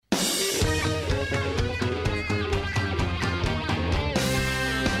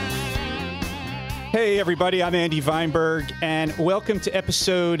Hey, everybody, I'm Andy Weinberg, and welcome to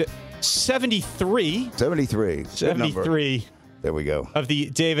episode 73. 73. 73. There we go. Of the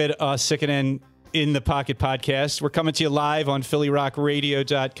David Sikkinen in the Pocket podcast. We're coming to you live on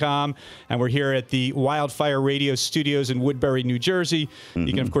PhillyRockRadio.com, and we're here at the Wildfire Radio Studios in Woodbury, New Jersey.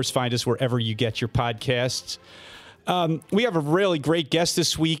 You can, of course, find us wherever you get your podcasts. We have a really great guest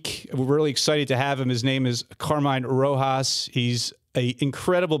this week. We're really excited to have him. His name is Carmine Rojas. He's an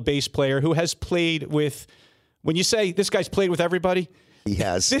incredible bass player who has played with, when you say this guy's played with everybody, he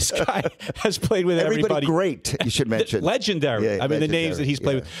has. This guy has played with everybody. Great, you should mention. Legendary. Yeah, I mean, the names that he's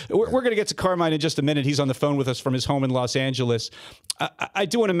played with. We're going to get to Carmine in just a minute. He's on the phone with us from his home in Los Angeles. I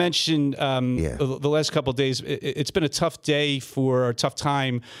do want to mention the last couple of days, it's been a tough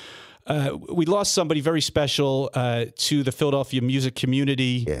time. We lost somebody very special to the Philadelphia music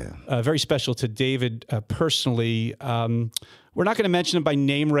community, very special to David personally. We're not going to mention him by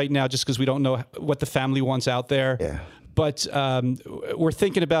name right now just because we don't know what the family wants out there. Yeah. But we're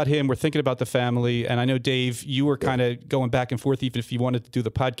thinking about him. We're thinking about the family. And I know, Dave, you were kind of going back and forth even if you wanted to do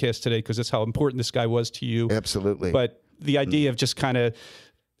the podcast today because that's how important this guy was to you. Absolutely. But the idea of just kind of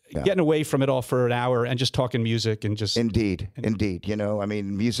getting away from it all for an hour and just talking music and just... Indeed. You know, I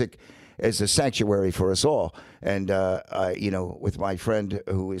mean, music is a sanctuary for us all. And, you know, with my friend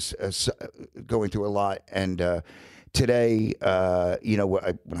who is going through a lot and... Today, you know,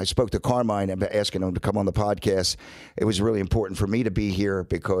 when I spoke to Carmine and asking him to come on the podcast, it was really important for me to be here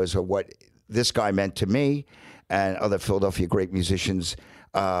because of what this guy meant to me and other Philadelphia great musicians.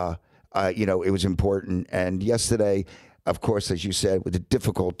 You know, it was important. And yesterday, of course, as you said, was a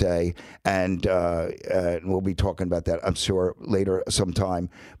difficult day, and we'll be talking about that, I'm sure, later sometime.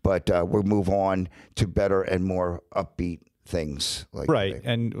 But we'll move on to better and more upbeat things, right,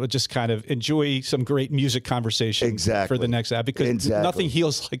 and we'll just kind of enjoy some great music conversation for the next hour because nothing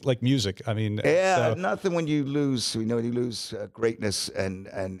heals like music. I mean, nothing when you lose. You lose greatness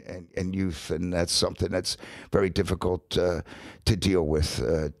and youth, and that's something that's very difficult to deal with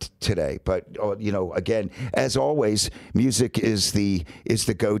today. But you know, again, as always, music is the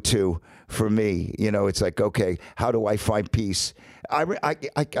go-to for me. You know, it's like, okay, how do I find peace? I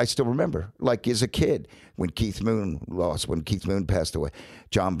still remember, like as a kid, when Keith Moon passed away,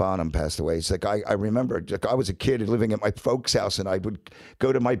 John Bonham passed away. It's like I remember, like I was a kid living at my folks' house, and I would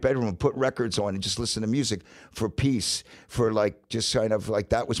go to my bedroom and put records on and just listen to music for peace, for like just kind of like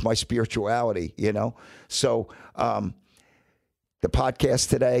that was my spirituality, you know. So the podcast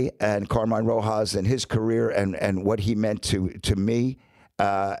today and Carmine Rojas and his career and what he meant to me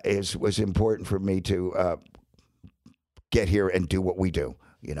was important for me to get here and do what we do,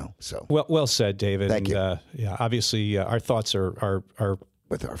 you know. So well said, David. Thank you. Yeah, obviously, our thoughts are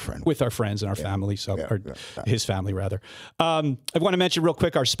with our friends and our family, his family rather. I want to mention real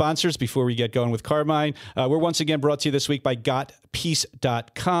quick our sponsors before we get going with Carmine. We're once again brought to you this week by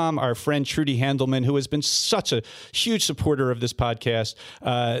GotPeace.com. Our friend Trudy Handelman, who has been such a huge supporter of this podcast.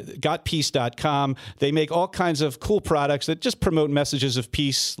 GotPeace.com. They make all kinds of cool products that just promote messages of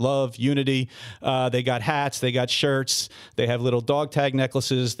peace, love, unity. They got hats, they got shirts, they have little dog tag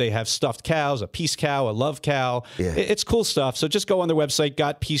necklaces, they have stuffed cows, a peace cow, a love cow. Yeah. It's cool stuff. So just go on their website,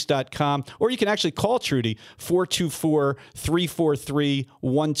 GotPeace.com, or you can actually call Trudy,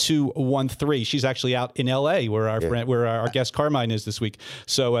 424-343-1213. She's actually out in L.A. where our guest Carmine is this week.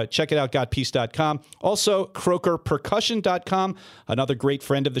 So check it out, GotPeace.com. Also, CrokerPercussion.com, another great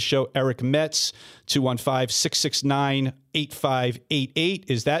friend of the show, Eric Metz, 215-669-8588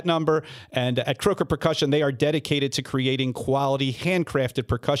 is that number. And at Croker Percussion, they are dedicated to creating quality, handcrafted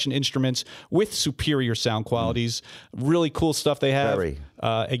percussion instruments with superior sound qualities. Really cool stuff they have.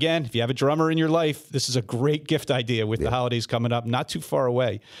 Again, if you have a drummer in your life, this is a great gift idea with the holidays coming up, not too far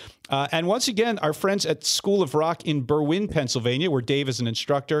away. And once again, our friends at School of Rock in Berwyn, Pennsylvania, where Dave is an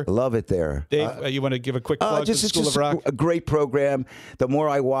instructor. Love it there. Dave, you want to give a quick plug to School of Rock? A great program. The more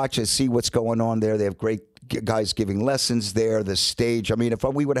I watch and see what's going on there, they have great guys giving lessons there, the stage. I mean, if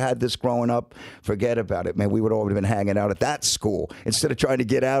we would have had this growing up, forget about it, man. We would all have been hanging out at that school instead of trying to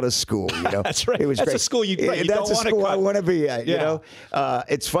get out of school, you know. That's right. It was that's great. A school you that's don't a school I want to be at, you know.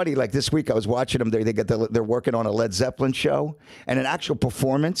 It's funny, like this week I was watching them. They're working on a Led Zeppelin show and an actual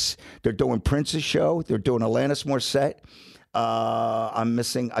performance. They're doing Prince's show. They're doing Alanis Morissette.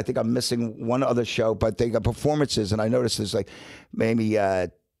 I think I'm missing one other show, but they got performances, and I noticed there's like maybe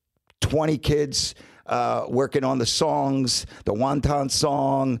 20 kids working on the songs, the Wonton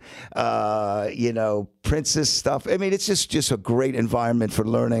song, Princess stuff. I mean, it's just a great environment for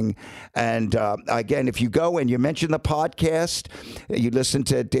learning. And again, if you go and you mention the podcast, you listen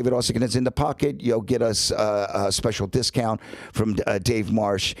to David Uosigenes in the Pocket, you'll get us a special discount from Dave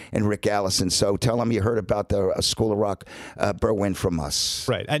Marsh and Rick Allison. So tell them you heard about the School of Rock Berwyn from us.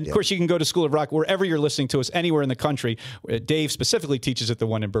 Right. And of course, you can go to School of Rock wherever you're listening to us, anywhere in the country. Dave specifically teaches at the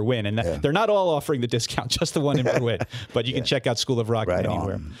one in Berwyn. And they're not all offering the discount, just the one in Berwyn. But you can check out School of Rock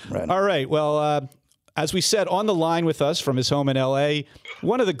anywhere. All right. Well, as we said, on the line with us from his home in L.A.,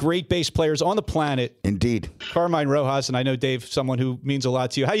 one of the great bass players on the planet. Indeed. Carmine Rojas. And I know, Dave, someone who means a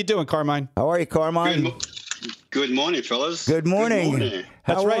lot to you. How you doing, Carmine? How are you, Carmine? Good morning, fellas. Good morning. Good morning.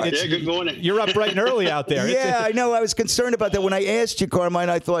 That's right. Yeah, good morning. You're up bright and early out there. Yeah, I know. I was concerned about that. When I asked you, Carmine,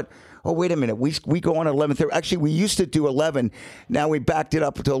 I thought, oh, wait a minute. We go on at 11:30. Actually, we used to do 11. Now we backed it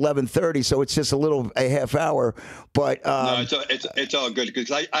up to 11:30, so it's just a half hour. But no, it's all good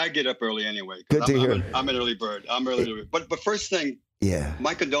because I get up early anyway. Good to hear. I'm an early bird. But first thing,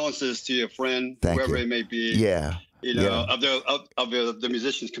 my condolences to your friend, whoever it may be. Yeah. Of the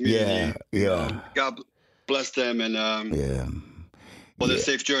musicians community. Yeah. God bless them and well, a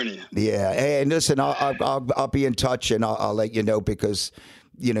safe journey. Yeah. Hey, and listen, I'll be in touch and I'll let you know because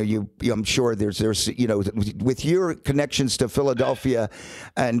I'm sure there's with your connections to Philadelphia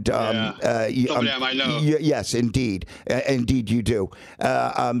and somebody I might know. Yes, indeed, indeed you do.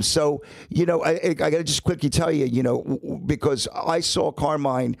 So I got to just quickly tell you, because I saw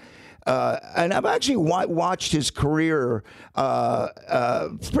Carmine. And I've actually watched his career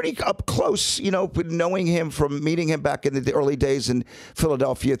pretty up close, knowing him from meeting him back in the early days in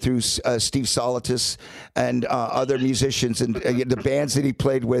Philadelphia through Steve Solitis and other musicians and the bands that he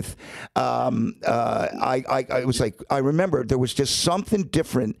played with. I was like, I remember there was just something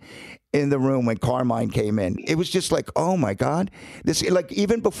different in the room when Carmine came in. It was just like, oh my God.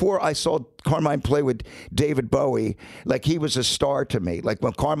 Even before I saw Carmine play with David Bowie, he was a star to me. Like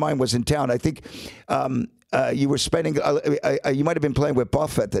when Carmine was in town, I think you were spending, you might have been playing with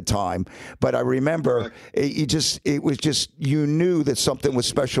Buff at the time, but I remember it was just, you knew that something was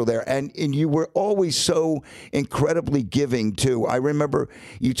special there. And you were always so incredibly giving too. I remember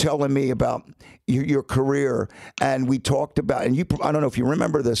you telling me about your career, and we talked about, and I don't know if you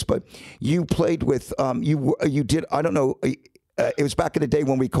remember this, but you played with, you did, I don't know, it was back in the day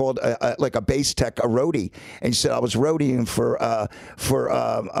when we called a bass tech a roadie, and you said I was roadieing for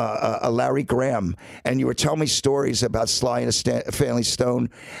Larry Graham, and you were telling me stories about Sly and the Family Stone,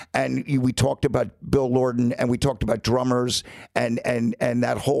 and we talked about Bill Lorden, and we talked about drummers and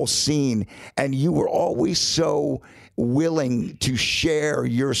that whole scene, and you were always so willing to share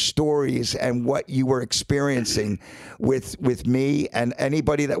your stories and what you were experiencing with me and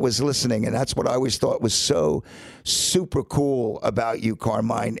anybody that was listening. And that's what I always thought was so super cool about you,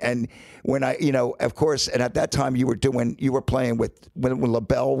 Carmine. And when of course, and at that time you were playing with, when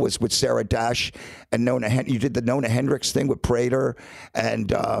LaBelle was with Sarah Dash and you did the Nona Hendrix thing with Prater.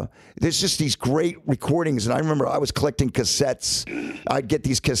 And there's just these great recordings. And I remember I was collecting cassettes. I'd get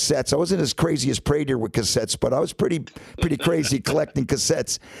these cassettes. I wasn't as crazy as Prater with cassettes, but I was pretty crazy collecting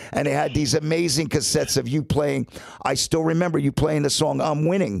cassettes. And they had these amazing cassettes of you playing. I still remember you playing the song I'm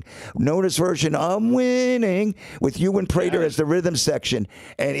Winning, Nona's version, I'm Winning, with you and Prater as the rhythm section.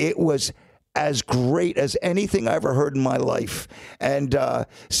 And it was as great as anything I ever heard in my life. And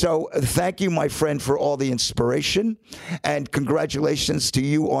so thank you, my friend, for all the inspiration, and congratulations to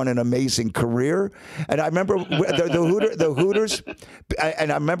you on an amazing career. And I remember the Hooters, and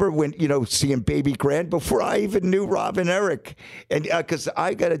I remember when, seeing Baby Grand before I even knew Rob and Eric. And because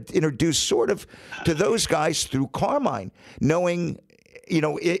I got introduced sort of to those guys through Carmine, knowing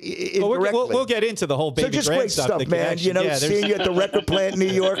we'll get into the whole Baby just Grand great stuff, man. Seeing you at the record plant in New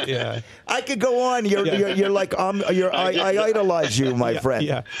York. I could go on. You're like I idolize you, my friend.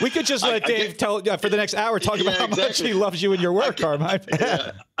 Yeah, we could just let Dave tell for the next hour talk about how much he loves you and your work, Carmine.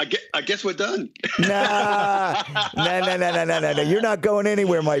 I guess we're done. Nah. You're not going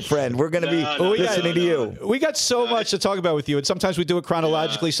anywhere, my friend. We're going to be listening to you. We got so much to talk about with you, and sometimes we do it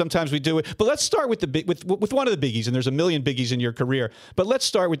chronologically, sometimes we do it. But let's start with with one of the biggies, and there's a million biggies in your career. But let's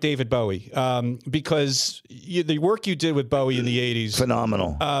start with David Bowie, because the work you did with Bowie in the 80s.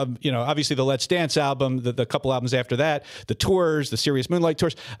 Phenomenal. Obviously the Let's Dance album, the couple albums after that, the tours, the Serious Moonlight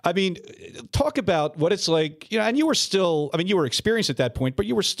tours. I mean, talk about what it's like, and you were still, you were experienced at that point, but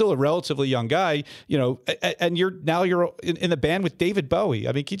you were still a relatively young guy, and you're in the band with David Bowie.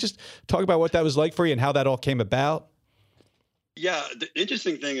 I mean, can you just talk about what that was like for you and how that all came about? Yeah, the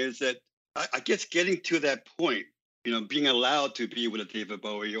interesting thing is that I guess getting to that point, being allowed to be with a David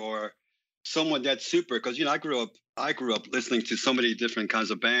Bowie or someone that's super, because I grew up listening to so many different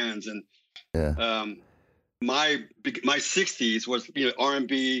kinds of bands, and my 60s was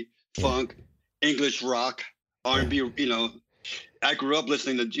R&B, funk, English rock, R&B. I grew up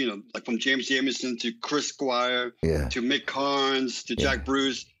listening to like from James Jamerson to Chris Squire to Mick Carnes to Jack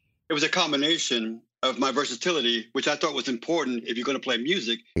Bruce. It was a combination of my versatility, which I thought was important. If you're going to play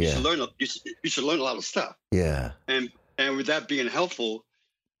music, you should learn a lot of stuff. Yeah. And with that being helpful,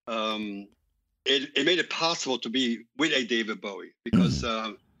 it made it possible to be with a David Bowie, because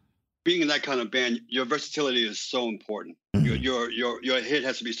being in that kind of band, your versatility is so important. Your hit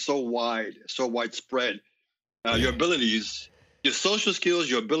has to be so widespread. Your abilities, your social skills,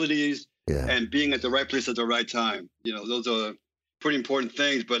 your abilities, and being at the right place at the right time. Those are pretty important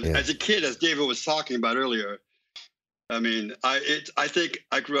things. But as a kid, as David was talking about earlier, I mean, I think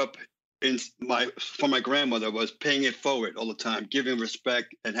I grew up from my grandmother was paying it forward all the time, giving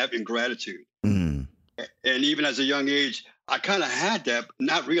respect and having gratitude. And even as a young age, I kind of had that,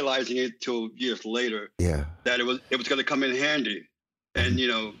 not realizing it till years later. That it was going to come in handy. And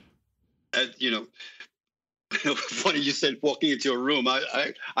funny you said walking into a room.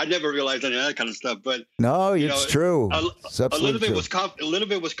 I never realized any of that kind of stuff. But no, it's true. A little bit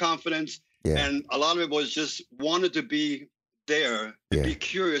was confidence, and a lot of it was just wanted to be there and be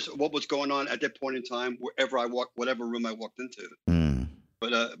curious what was going on at that point in time, wherever I walked, whatever room I walked into.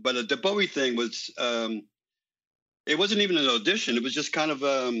 But the Bowie thing was, it wasn't even an audition. It was just kind of,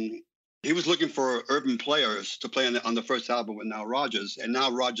 he was looking for urban players to play on the first album with Nile Rodgers, and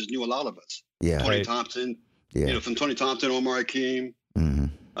Nile Rodgers knew a lot of us. Tony Thompson, from Tony Thompson, Omar Hakim,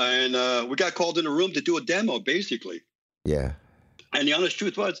 and we got called in the room to do a demo, basically. And the honest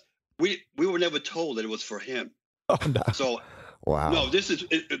truth was, we were never told that it was for him. Oh no! So. Wow. No, this is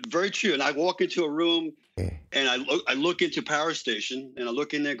very true. And I walk into a room and I look into Power Station, and I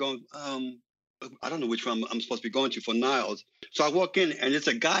look in there going, I don't know which one I'm supposed to be going to for Niles. So I walk in, and it's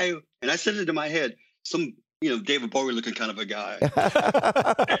a guy, and I said it in my head, some David Bowie looking kind of a guy. And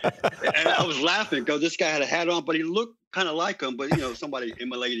I was laughing because this guy had a hat on, but he looked kind of like him, but somebody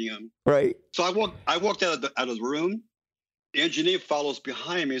emulating him. Right. So I walked out of the room. The engineer follows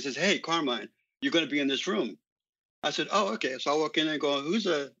behind me and says, "Hey, Carmine, you're going to be in this room." I said, "Oh, okay." So I walk in and go,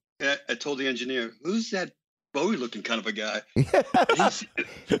 I told the engineer, "Who's that Bowie-looking kind of a guy?" This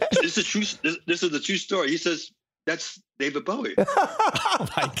is the true story. He says, "That's David Bowie." Oh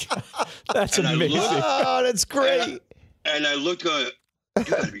my God, that's amazing! That's great. And I looked, going, "You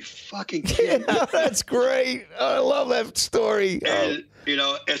gotta be fucking kidding me." That's great. I love that story. And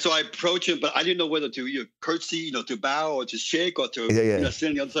and so I approached him, but I didn't know whether to curtsy, to bow, or to shake, or to sit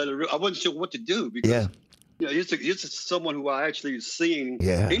on the other side of the room. I wasn't sure what to do because. He's someone who I actually seen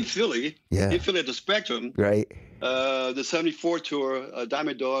in Philly, at the Spectrum. Right. The 74 tour,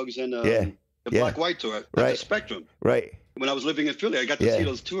 Diamond Dogs, and the Black White tour at the Spectrum. Right. When I was living in Philly, I got to see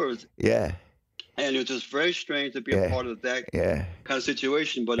those tours. Yeah. And it was just very strange to be a part of that kind of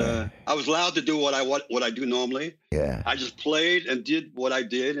situation. But I was allowed to do what I do normally. Yeah. I just played and did what I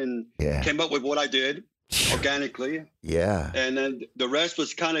did and came up with what I did organically. Yeah. And then the rest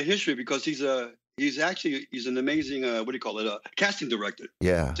was kind of history because he's an amazing a casting director.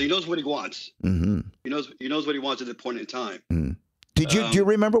 Yeah. So he knows what he wants. Mm-hmm. He knows what he wants at that point in time. Mm. Do you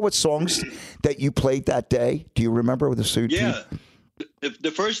remember what songs that you played that day? Do you remember with the suit? Yeah.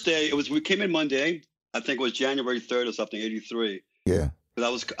 The first day we came in Monday. I think it was January 3rd or something, 83. Yeah.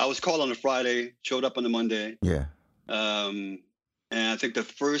 Because I was called on a Friday, showed up on a Monday. Yeah. And I think the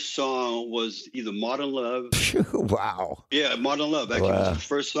first song was either Modern Love. Wow. Yeah, Modern Love actually was the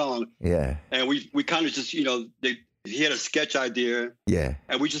first song. Yeah. And we kind of just, he had a sketch idea. Yeah.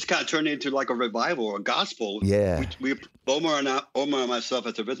 And we just kind of turned it into like a revival or a gospel. Yeah. We Omar and myself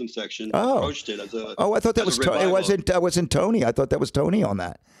at the rhythm section approached it as a I thought that was Tony. It wasn't Tony. I thought that was Tony on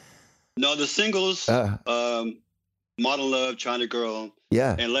that. No, the singles, Modern Love, China Girl,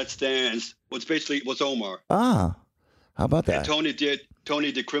 and Let's Dance was Omar. Ah. How about that? And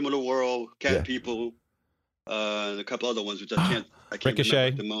Tony did Criminal World, Cat People, and a couple other ones which I can't Ricochet remember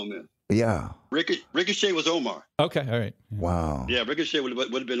at the moment. Yeah. Ricochet was Omar. Okay, all right. Wow. Yeah, Ricochet would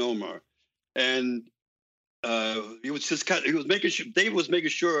have been Omar, and he was making sure David was making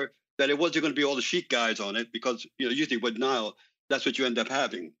sure that it wasn't going to be all the Chic guys on it because usually with Nile that's what you end up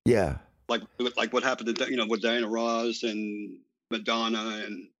having. Yeah. Like what happened to with Diana Ross and Madonna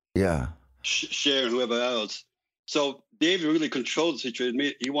and Cher and whoever else. So David really controlled the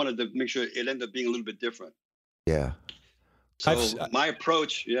situation. He wanted to make sure it ended up being a little bit different. Yeah. So my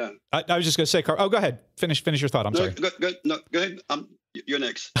approach, I was just going to say, Carl. Oh, go ahead. Finish your thought. I'm sorry. Go ahead. You're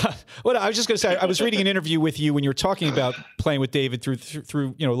next. Well, I was just going to say, I was reading an interview with you when you were talking about playing with David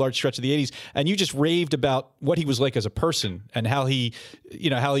through a large stretch of the 80s, and you just raved about what he was like as a person and how he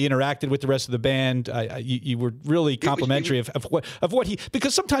interacted with the rest of the band. You were really complimentary of what he,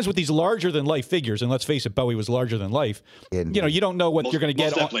 because sometimes with these larger than life figures, and let's face it, Bowie was larger than life. You don't know what you're going to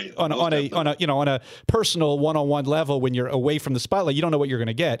get on a personal one-on-one level when you're away from the spotlight. You don't know what you're going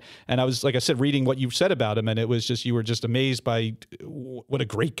to get. And I was, like I said, reading what you said about him, and it was just, you were just amazed by what a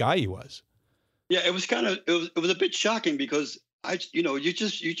great guy he was. Yeah, it was it was a bit shocking because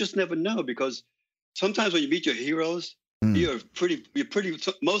you just never know, because sometimes when you meet your heroes, you're pretty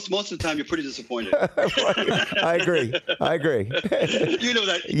most of the time you're pretty disappointed. I agree. You know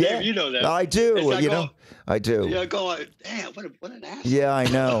that. Yeah, Dave, you know that. I do. I do. Yeah, damn, what an ass. Yeah, I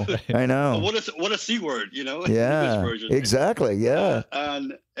know. What a C word, Yeah, exactly. Yeah.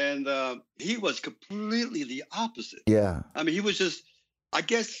 And he was completely the opposite. Yeah. I mean, he was just, I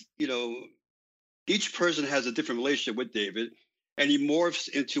guess, each person has a different relationship with David, and he morphs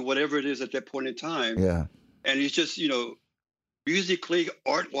into whatever it is at that point in time. Yeah. And he's just, musically,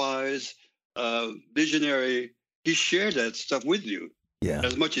 art-wise, visionary. He shared that stuff with you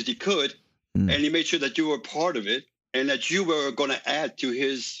as much as he could, and he made sure that you were part of it and that you were going to add to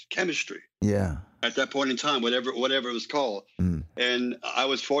his chemistry. Yeah. At that point in time, whatever it was called. And I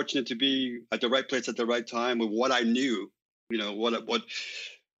was fortunate to be at the right place at the right time with what I knew,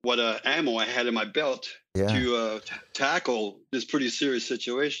 what ammo I had in my belt to tackle this pretty serious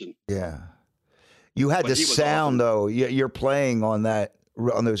situation. Yeah. You had the sound, though. You're playing on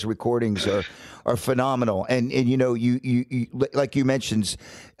those recordings are phenomenal, and you like you mentioned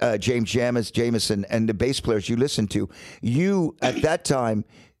James Jamerson and the bass players you listened to. You at that time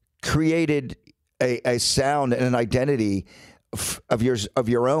created a sound and an identity of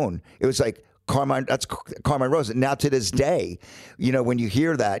your own. It was like Carmine. That's Carmine Rose. And now to this day, when you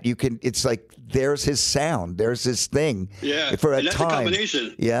hear that, it's like there's his sound, there's his thing. Yeah, for and that's time. a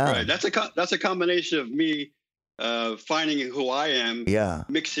combination. Yeah, right. That's a combination of me finding who I am. Yeah,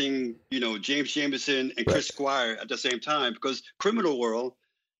 mixing James Jamerson and Chris Squire at the same time, because Criminal World,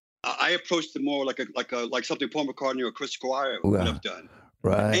 I approached it more like something Paul McCartney or Chris Squire would have done.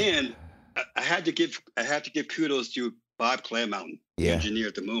 Right, and I had to give kudos to Bob Claremont, the engineer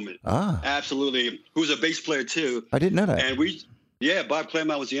at the moment. Absolutely, who's a bass player too. I didn't know that. And Bob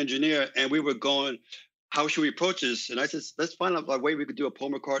Claremont was the engineer, and we were going, how should we approach this? And I said, let's find out a way we could do a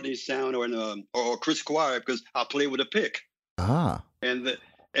Paul McCartney sound or Chris Squire, because I'll play with a pick. And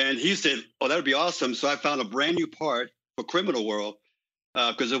he said, oh, that would be awesome. So I found a brand new part for Criminal World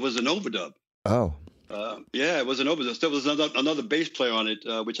because it was an overdub. Oh. It was an overdub. There was another bass player on it,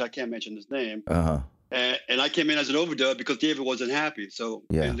 which I can't mention his name. And I came in as an overdub because David wasn't happy. So,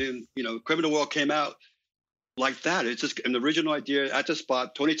 and then, Criminal World came out like that. It's just an original idea at the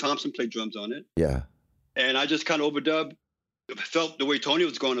spot. Tony Thompson played drums on it. Yeah. And I just kind of overdubbed, felt the way Tony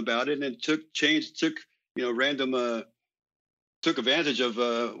was going about it, and took advantage of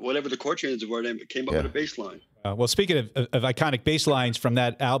whatever the chord changes were, and came up with a bass line. Well, speaking of iconic bass lines from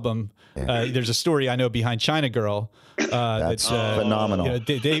that album, there's a story I know behind China Girl. That's phenomenal.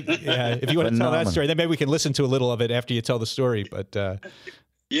 If you want to tell that story, then maybe we can listen to a little of it after you tell the story. But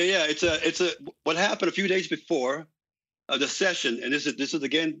it's what happened a few days before the session, and this is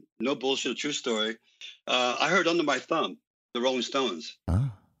again no bullshit, a true story. I heard Under My Thumb, the Rolling Stones.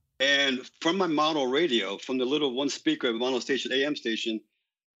 And from my mono radio, from the little one speaker mono station, AM station,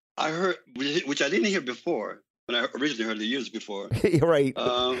 I heard, which I didn't hear before when I originally heard it years before. You're right.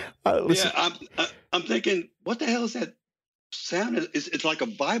 I'm thinking, what the hell is that sound? It's like a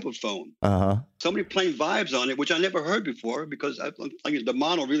vibraphone. Somebody playing vibes on it, which I never heard before, because the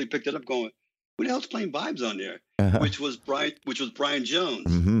mono really picked it up, going, who the hell's playing vibes on there? Which was Brian Jones.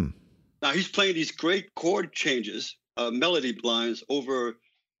 Mm-hmm. Now he's playing these great chord changes, melody lines over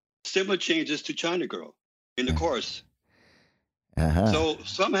similar changes to China Girl in the chorus. So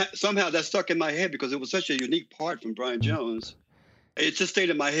somehow that stuck in my head because it was such a unique part from Brian Jones. It just stayed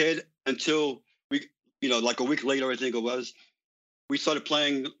in my head until we, like a week later, I think it was, we started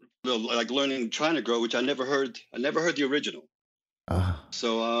playing, learning China Girl, which I never heard the original.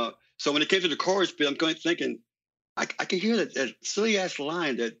 So when it came to the chorus bit, I'm thinking, I can hear that silly ass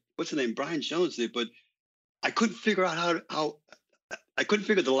line that, what's the name, Brian Jones did, but I couldn't figure out how I couldn't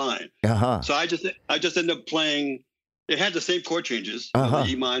figure the line. So I just ended up playing. It had the same chord changes, the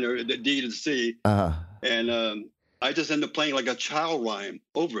E minor, the D to the C, and I just ended up playing like a child rhyme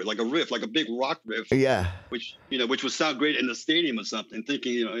over it, like a riff, like a big rock riff. Yeah. Which would sound great in the stadium or something.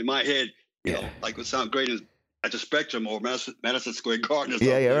 Thinking, in my head, like would sound great at the Spectrum or Madison Square Garden or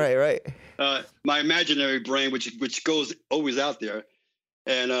something. Yeah, right. My imaginary brain, which goes always out there.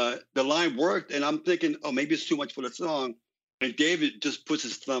 And the line worked, and I'm thinking, oh, maybe it's too much for the song. And David just puts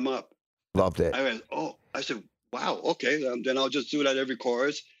his thumb up. Loved it. I went, oh, I said, wow, okay. Then I'll just do that every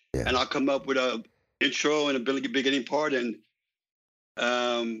chorus, and I'll come up with a intro and a beginning part, and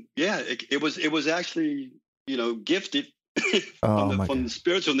it was actually, you know, gifted. from the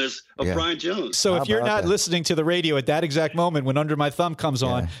spiritualness of Brian Jones. So if you're not listening to the radio at that exact moment when Under My Thumb comes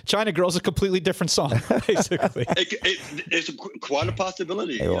on, China Girl's a completely different song, basically. It's quite a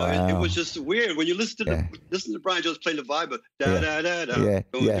possibility. Wow. You know, it was just weird when you listen to Brian Jones play the vibe of da da da da,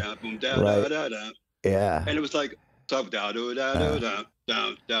 boom da boom da da da da. Yeah. And it was like da da da da da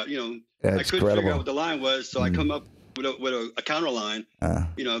da da. You know, I couldn't figure out what the line was, so I come up with a counter line.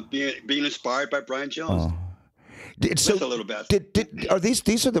 You know, being inspired by Brian Jones. So a little bit. Are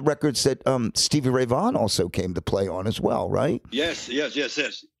these are the records that Stevie Ray Vaughan also came to play on as well, right? Yes.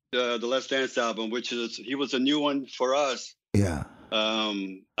 The Let's Dance album, he was a new one for us. Yeah.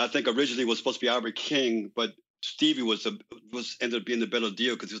 I think originally it was supposed to be Albert King, but Stevie ended up being the better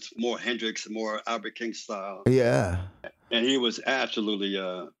deal because it's more Hendrix, more Albert King style. Yeah. And he was absolutely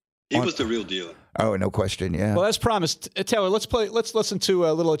he was the real deal. Oh, no question. Yeah. Well, as promised, Taylor, let's listen to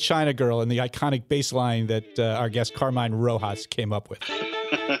a little China Girl and the iconic bass line that our guest Carmine Rojas came up with.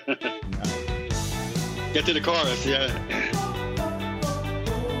 Get to the chorus, yeah.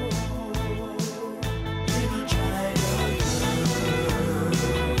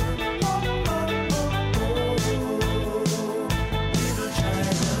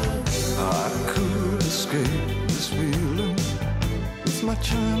 I could escape this feeling with my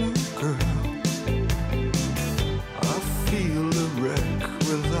China Girl. I feel a wreck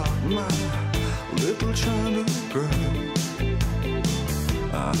without my little China Girl.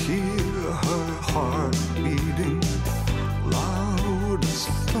 I hear her heart beating loud as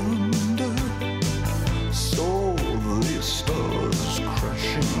thunder. So the stars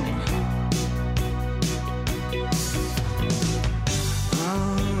crashing.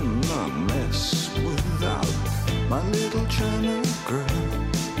 I'm a mess without my little China Girl.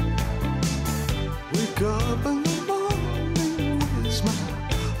 Wake up in the morning with my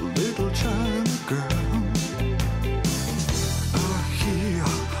little China Girl. I hear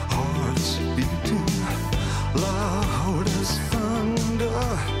hearts beating loud as thunder.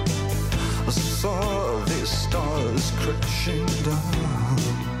 I saw the stars crashing down.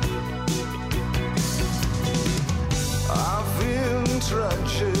 I feel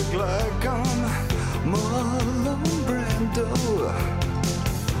tragic like I'm Marlon Brando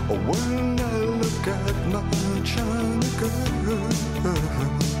when I look at my China Girl.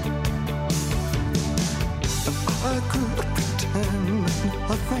 I could pretend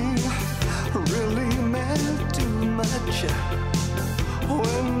nothing really meant too much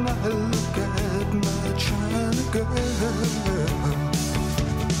when I look at my China Girl.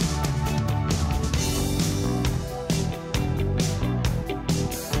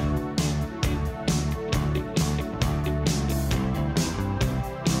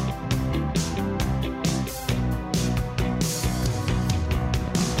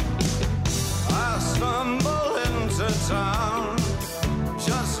 Town,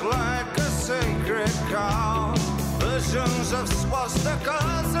 just like a sacred cow. Visions of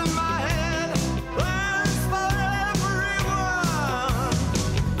swastikas in my head, plans for everyone.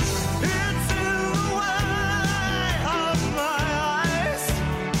 It's in the way of my eyes.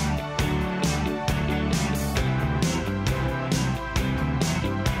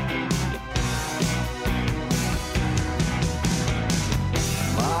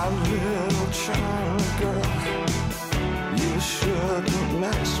 My little China Girl, you shouldn't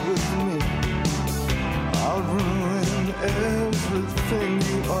mess with me. I'll ruin everything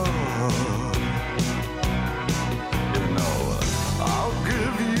you are. You know, I'll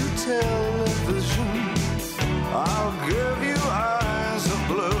give you television. I'll give you eyes of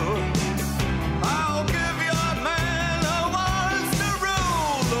blue. I'll give you a man who wants to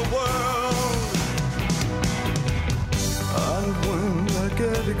rule the world. And when I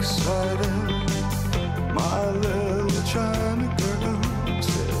get excited, my little China Girl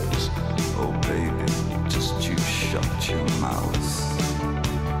says, oh baby, just you shut your mouth.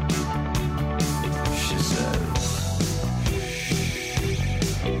 She says,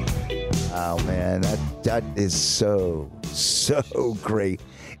 oh man, that is so great.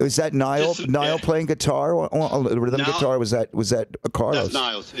 Was that Niall playing guitar on rhythm guitar? Was that Carlos? That's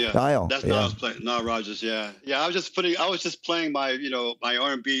Niles, yeah. Niall. That's Niles playing. Niall Rogers, yeah. Yeah, I was just playing my, my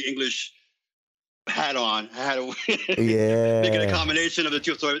R&B English hat on. I had making a combination of the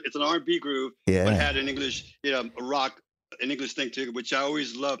two. So it's an R&B groove, but had an English, rock, an English thing too, which I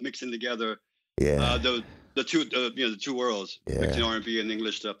always love mixing together. Yeah. the two worlds, mixing R&B and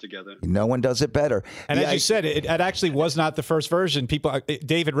English stuff together. No one does it better. And as you said, it actually was not the first version.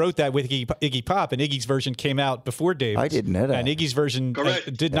 David wrote that with Iggy Pop, and Iggy's version came out before David's. I didn't know that. And Iggy's version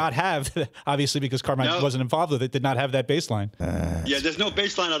did not have, obviously because Carmine wasn't involved with it, did not have that bass line. Yeah, there's no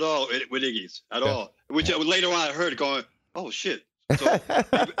bass line at all with Iggy's at all. Which later on I heard going, oh shit. So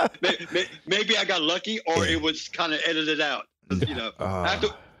maybe I got lucky, or it was kind of edited out. After.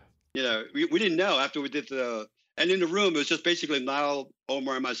 We didn't know after we did and in the room, it was just basically Niall,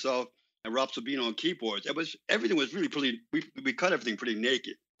 Omar, and myself, and Rob Sabino on keyboards. Everything was really pretty, we cut everything pretty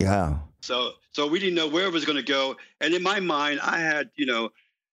naked. Yeah. So we didn't know where it was going to go. And in my mind, I had,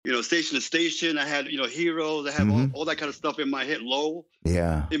 Station to Station. I had, Heroes. I had all that kind of stuff in my head, Lowell.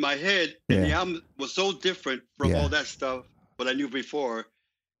 Yeah. In my head. And the album was so different from all that stuff, what I knew before.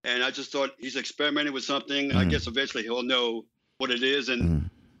 And I just thought he's experimenting with something. I guess eventually he'll know what it is. And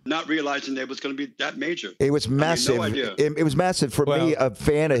not realizing it was going to be that major. It was massive. No idea. It was massive for me. A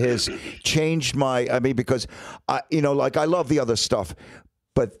fan of his changed because I love the other stuff,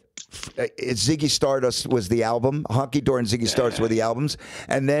 but Ziggy Stardust was the album. Honky Dory and Ziggy Stardust were the albums,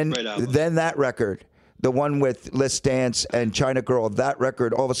 and then that record. The one with Let's Dance and China Girl, that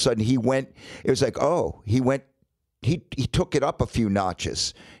record, all of a sudden he went, it was like, he took it up a few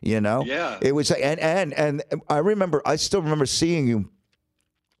notches, Yeah. It was, and I still remember seeing you.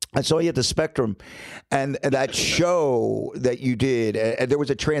 I saw you at the Spectrum, and that show that you did, and there was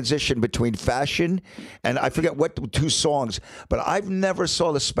a transition between Fashion and I forget what two songs, but I've never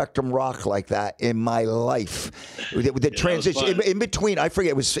saw the Spectrum rock like that in my life. The transition in between, I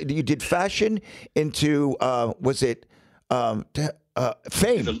forget, you did Fashion into was it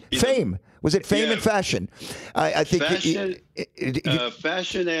Fame? Fame. Was it Fame and Fashion? I think Fashion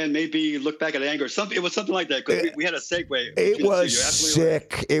and maybe Look Back at Anger. It was something like that because we had a segue. It was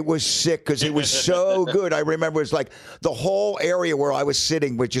sick. Right. It was sick because it was so good. I remember it was like the whole area where I was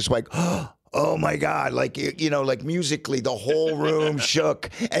sitting was just like, oh my God, like musically the whole room shook,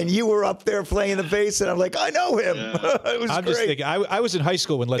 and you were up there playing the bass, and I'm like, I know him. It was I'm great. just thinking, I was in high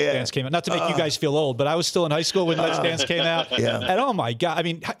school when Let's Dance came out. Not to make you guys feel old, but I was still in high school when Let's Dance came out. And oh my God, I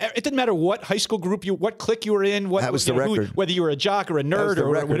mean, it didn't matter what high school group what clique you were in, that was the record. Whether you were a jock or a nerd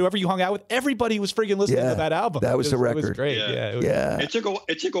or whoever you hung out with, everybody was freaking listening to that album. That was the record. It was great.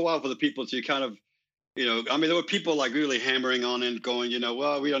 It took a while for the people to kind of. There were people like really hammering on it, going,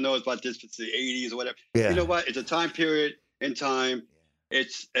 well, we don't know about this. It's the 80s or whatever. Yeah. You know what? It's a time period in time.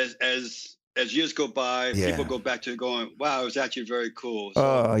 It's as years go by, people go back to going, wow, it was actually very cool.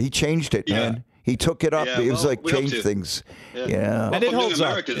 So, he changed it, man. He took it up. It was like changed things. Yeah. And it holds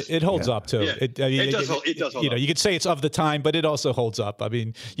up. It holds up too. Yeah. It does hold up. You could say it's of the time, but it also holds up. I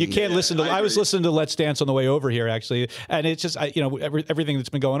mean, you can't listen to. I was listening to Let's Dance on the way over here actually, and it's just everything that's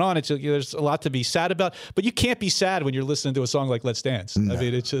been going on. It's there's a lot to be sad about, but you can't be sad when you're listening to a song like Let's Dance. No. I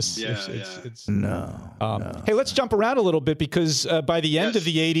mean, it's just it's no. Hey, let's jump around a little bit because by the end of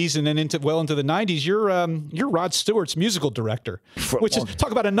the '80s and then into the '90s, you're Rod Stewart's musical director, which is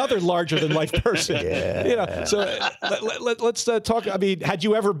talk about another larger than life person. Yeah. So let's talk. I mean, had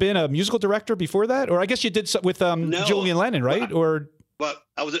you ever been a musical director before that, or I guess you did with Julian Lennon, right? Well,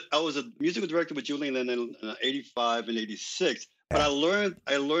 I was a musical director with Julian Lennon in '85 and '86. But I learned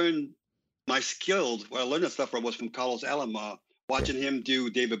my skills. Where I learned that stuff was from Carlos Alomar, watching him do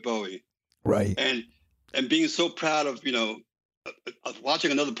David Bowie, right? And being so proud of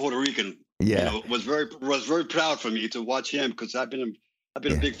watching another Puerto Rican. Was very proud for me to watch him because I've been a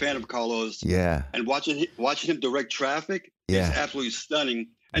big fan of Carlos. Yeah. And watching him direct Traffic is absolutely stunning.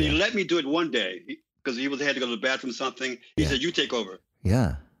 And he let me do it one day because he had to go to the bathroom or something. He said, "You take over."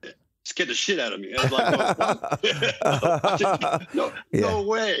 Yeah. Scared the shit out of me. I was like, no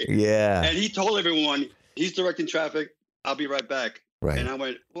way. Yeah. And he told everyone, he's directing Traffic. I'll be right back. Right. And I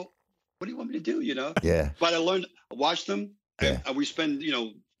went, well, what do you want me to do? Yeah. But I watched them. And we spend,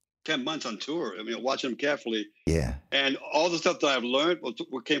 10 months on tour. I mean, watching them carefully. Yeah. And all the stuff that I've learned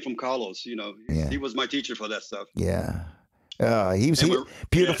came from Carlos. He was my teacher for that stuff. Yeah. He was a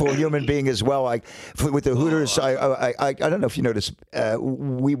beautiful human being as well. With the Hooters, I don't know if you noticed,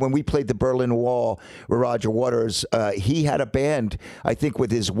 when we played the Berlin Wall with Roger Waters, he had a band, I think,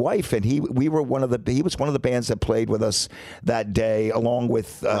 with his wife, and he was one of the bands that played with us that day, along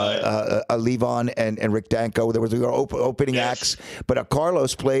with Levon and Rick Danko. There was opening acts, but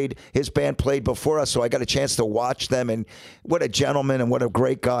Carlos his band played before us, so I got a chance to watch them. And what a gentleman, and what a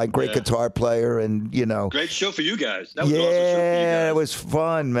great guy, great guitar player, and great show for you guys. That was awesome. Yeah, it was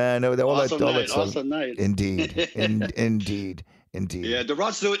fun, man. Awesome night. Indeed. Indeed. Yeah, the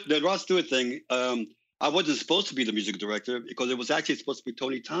Rod Stewart thing, I wasn't supposed to be the music director because it was actually supposed to be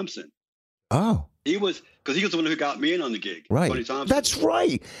Tony Thompson. Oh. He was the one who got me in on the gig. Right. Tony Thompson. That's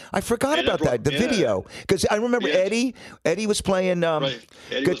right. I forgot And about that. The video. Because I remember Eddie. Eddie was playing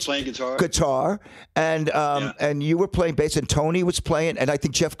Eddie was playing guitar. And you were playing bass, and Tony was playing, and I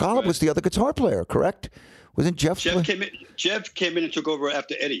think Jeff Golub was the other guitar player, correct? Wasn't Jeff? Jeff came in and took over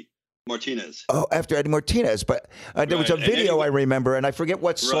after Eddie Martinez. Oh, after Eddie Martinez, but there was a video I remember, and I forget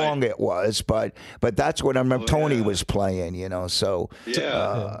what song it was, but that's what I remember. Tony was playing, so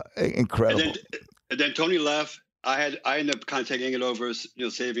incredible. And then Tony left. I ended up kind of taking it over,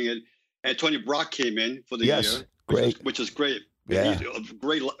 saving it. And Tony Brock came in for the year, which is great. Yeah, he's a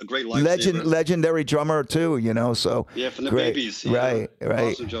great lifesaver. Legendary drummer too, So from the Babies, right.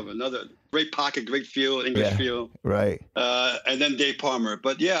 Awesome drummer. Another great pocket, great feel, English feel, right. And then Dave Palmer.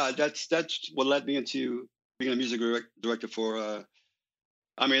 But that's what led me into being a music director for.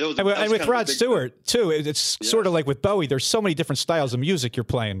 And with Rod Stewart too, it's sort of like with Bowie. There's so many different styles of music you're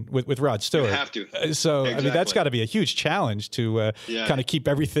playing with Rod Stewart. You have to. So exactly. That's got to be a huge challenge to kind of keep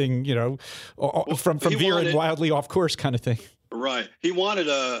everything, from veering wildly off course, kind of thing. Right. He wanted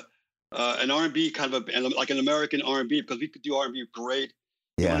an R&B kind of like an American R&B, because we could do R&B great.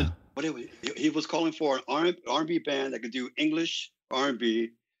 Yeah. He was calling for an R&B band that could do English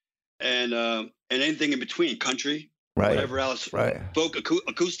R&B and anything in between, country. Right. Whatever else, folk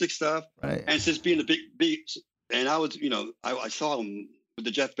acoustic stuff, right. And since being a big beat, and I was, I saw him with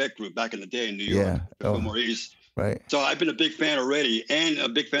the Jeff Beck group back in the day in New York, Maurice. Right. So I've been a big fan already, and a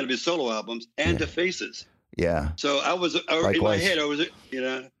big fan of his solo albums and the Faces. Yeah. So I was in my head,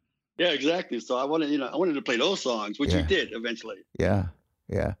 yeah, exactly. So I wanted to play those songs, which you did eventually. Yeah.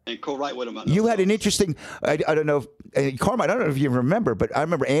 Yeah. And co-write with him. You had an interesting, I don't know, Carmine, I don't know if you remember, but I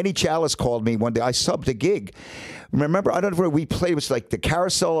remember Annie Chalice called me one day. I subbed a gig. Remember, I don't know where we played. It was like the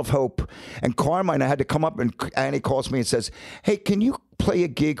Carousel of Hope. And Carmine, I had to come up, and Annie calls me and says, hey, can you play a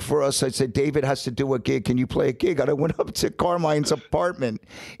gig for us? I said, David has to do a gig. Can you play a gig? And I went up to Carmine's apartment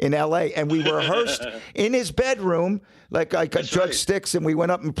in L.A., and we rehearsed in his bedroom. Like I got Judge Sticks, and we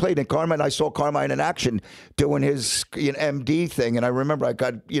went up and played. And I saw Carmine in action doing his MD thing. And I remember I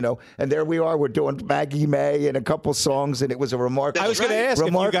got, and there we are. We're doing Maggie May and a couple songs, and it was a remarkable. I was going to ask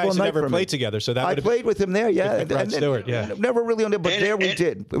if you guys had ever played together. So that I played with him there, yeah. With Rod Stewart, yeah. Never really on it, but there we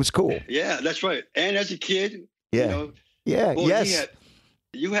did. It was cool. Yeah, that's right. And as a kid, boy, yes.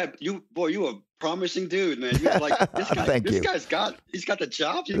 You were a promising dude, man. You were like, this guy, he's got the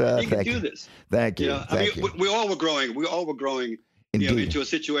chops. He can do this. Thank you. We all were growing. Into a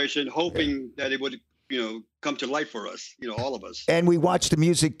situation, hoping that it would, come to light for us, all of us. And we watched the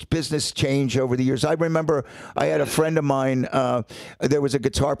music business change over the years. I remember I had a friend of mine, there was a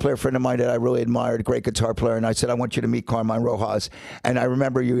guitar player friend of mine that I really admired, a great guitar player, and I said, I want you to meet Carmine Rojas. And I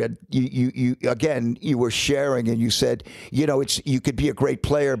remember you were sharing, and you said, you could be a great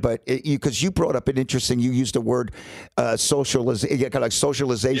player, but because you brought up an interesting, you used the word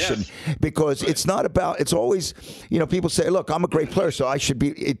socialization, because it's not about, it's always, people say, look, I'm a great player, so I should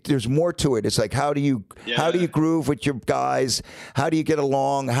be, there's more to it. It's like, how do you groove with your guys? How do you get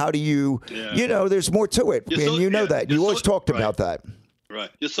along? How do you, there's more to it. That. You always talked about that. Right.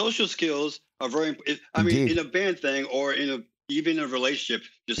 Your social skills are very important. I mean, in a band thing or even in a relationship,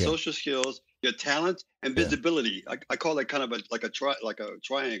 your social skills, your talent and visibility. I call that kind of like a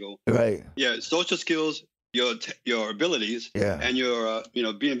triangle. Right. Yeah. Social skills, your abilities and your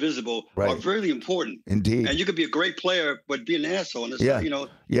being visible are really important. Indeed. And you could be a great player but be an asshole, and it's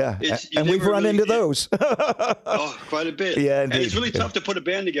and we've run into those quite a bit. Yeah, and it's really tough to put a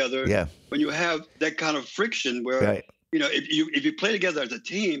band together when you have that kind of friction where if you play together as a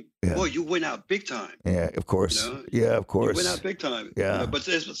team, boy, you win out big time. Yeah, of course. Yeah, of course. You win out big time. Yeah. But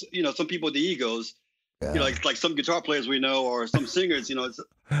some people with the egos, like some guitar players we know, or some singers,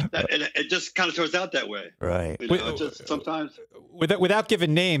 it just kind of turns out that way. Right. Just sometimes. Without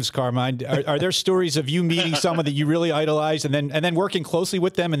giving names, Carmine, are there stories of you meeting someone that you really idolize, and then working closely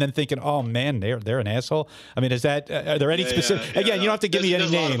with them, and then thinking, oh man, they're an asshole? I mean, are there any specific? Again, you don't have to give me any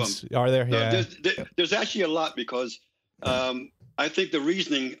names. Are there? No, there's actually a lot, because I think the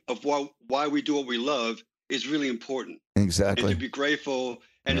reasoning of why we do what we love is really important. Exactly. And to be grateful.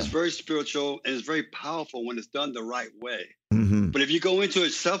 And it's very spiritual, and it's very powerful when it's done the right way. Mm-hmm. But if you go into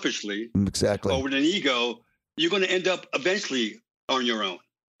it selfishly, or with an ego, you're going to end up eventually on your own.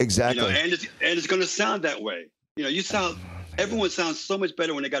 Exactly. And it's going to sound that way. Everyone sounds so much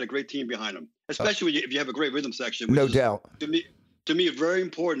better when they got a great team behind them, especially if you have a great rhythm section. No doubt. To me, very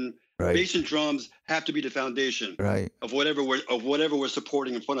important. Right. Bass and drums have to be the foundation of whatever we're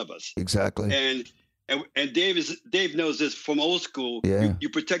supporting in front of us. Exactly. And Dave knows this from old school. Yeah. You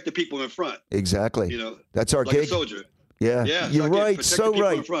protect the people in front. Exactly. That's our like gig. A soldier. Yeah, Yeah, you're so again, right. protect So the people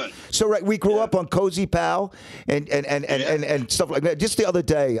in right. front. So right. We grew up on Cozy Pal and stuff like that. Just the other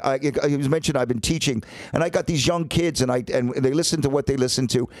day, I was mentioned I've been teaching, and I got these young kids, and they listen to what they listen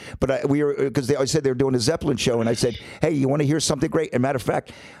to. But I said they were doing a Zeppelin show, and I said, hey, you want to hear something great? And matter of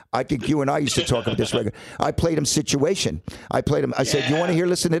fact, I think you and I used to talk about this regularly. I played him Situation. I played him. I said, you want to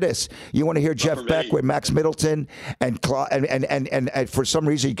listen to this? You want to hear Jeff Beck with Max Middleton and for some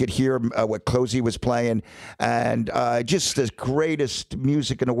reason you could hear what Cozy was playing, and just the greatest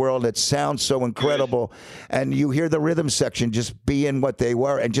music in the world. It sounds so incredible, and you hear the rhythm section just being what they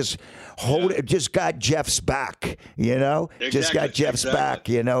were, and just hold it. Just got Jeff's back, you know. Just got Jeff's back,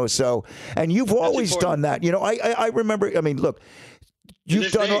 you know. So, and you've always done that, you know. I remember. I mean, look.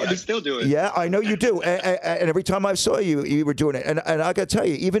 You've done all, I still do it. Yeah, I know you do. And every time I saw you, you were doing it. And I got to tell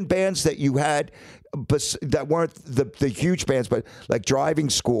you, even bands that you had that weren't the huge bands, but like Driving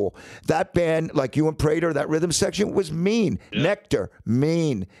School, that band, like you and Prater, that rhythm section was mean. Yeah. Nectar,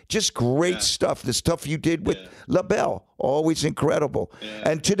 mean. Just great stuff. The stuff you did with LaBelle, always incredible. Yeah.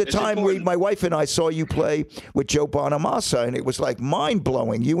 And to the time my wife and I saw you play with Joe Bonamassa, and it was like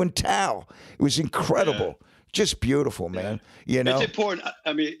mind-blowing. You and Tal. It was incredible. Yeah. Just beautiful, man. You know, it's important.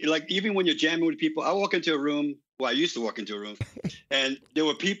 I mean, like even when you're jamming with people, I walk into a room. Well, I used to walk into a room, and there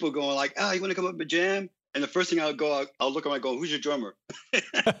were people going like, "Ah, you want to come up and jam?" And the first thing I'll look at them, I go, "Who's your drummer?"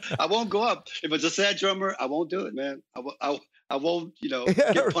 I won't go up. If it's a sad drummer, I won't do it, man. I won't, you know,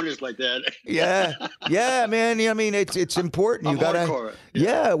 get punished like that. yeah, man. I mean, it's important. You gotta, hardcore.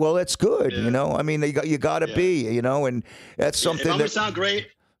 Yeah, well, that's good. You know, I mean, you gotta be, you know, and that's something. If I'm gonna sound great.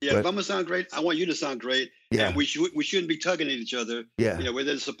 Yeah, if I'm gonna sound great, I want you to sound great. Yeah, and we shouldn't be tugging at each other. Yeah, you know, we're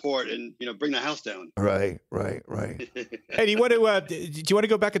there to support and bring the house down. Right. Hey, do you want to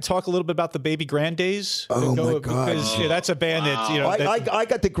go back and talk a little bit about the Baby Grand days? Oh my God, because that's a band that I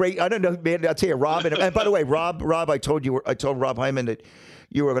got the great. I don't know, man. I'll tell you, Rob. And by the way, Rob, I told Rob Hyman that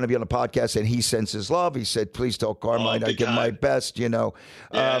you were going to be on the podcast, and he sends his love. He said, "Please tell Carmine I give my best." You know,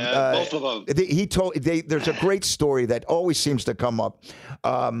 both of them. He told. There's a great story that always seems to come up.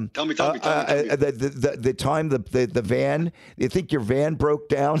 Tell me. The time the van. You think your van broke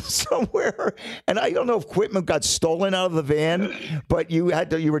down somewhere, and I don't know if equipment got stolen out of the van, but you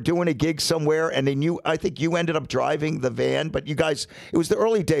were doing a gig somewhere, and they knew. I think you ended up driving the van, but you guys. It was the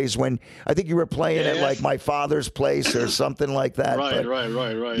early days when I think you were playing at like my father's place or something like that. Right.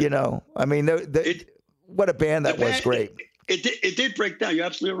 You know, I mean, what a band that was! Great. It did break down. You're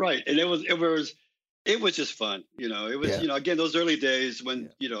absolutely right, and it was just fun. You know, it was again those early days when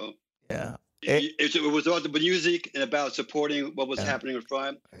it was all the music and about supporting what was happening in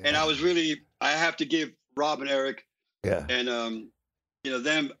front. And I have to give Rob and Eric and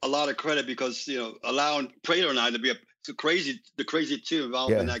them a lot of credit because allowing Prater and I to be the crazy two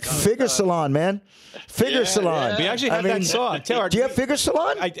involved in that kind of Figure Salon, man. Figure Salon. We actually have that song. Do you have Figure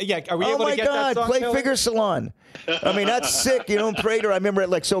Salon? Are we able to get that song? Play Figure Salon. I mean, that's sick. You know, Prater, I remember it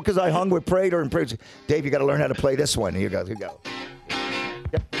because I hung with Prater, and Prater said, Dave, you got to learn how to play this one. Here you go.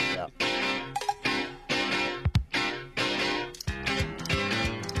 Yeah.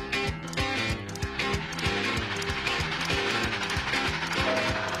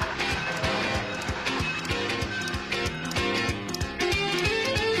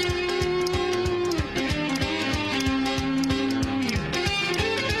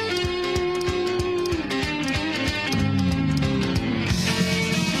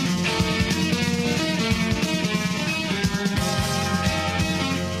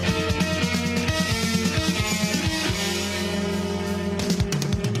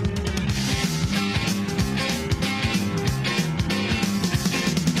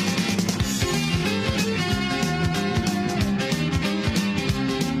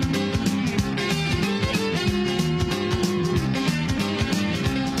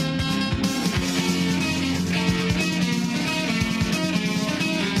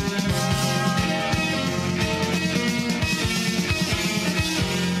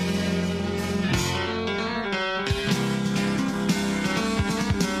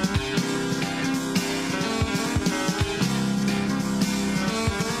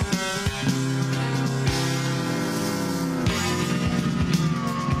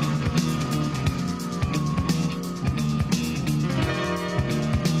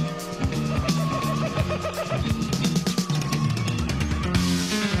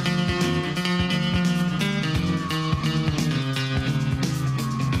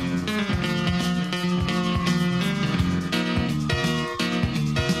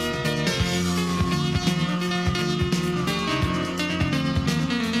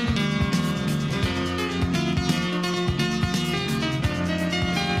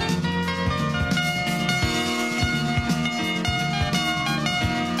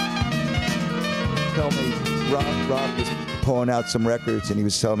 Rob was pulling out some records, and he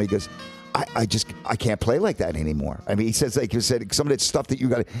was telling me, he goes, I can't play like that anymore. I mean, he says, like you said, some of that stuff that you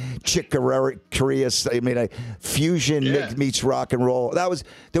got, Chick Corea, I mean, fusion meets rock and roll. There was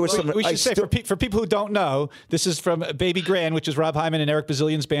some. We should say for people who don't know, this is from Baby Grand, which is Rob Hyman and Eric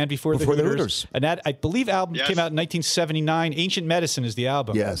Bazillion's band before the Hooters. And that, I believe, album came out in 1979. Ancient Medicine is the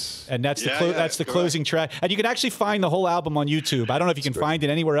album. Yes, and that's the closing track. And you can actually find the whole album on YouTube. I don't know if you can find it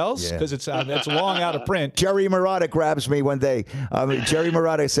anywhere else because it's long out of print. Jerry Marotta grabs me one day. Jerry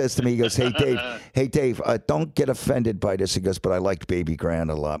Marotta says to me, he goes, Hey Dave, don't get offended by this. He goes, but I liked Baby Grand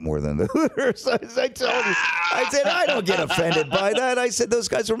a lot more than the Hooters. I told him, I said, I don't get offended by that. I said, those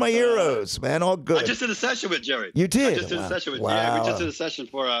guys were my heroes, man. All good. I just did a session with Jerry. You did? I just did a session with Yeah, we just did a session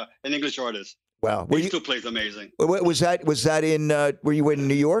for an English artist. Wow. He still plays amazing. Was that in, were you in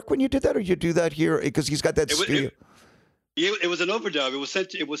New York when you did that, or you do that here? Because he's got that studio. It was an overdub. It was sent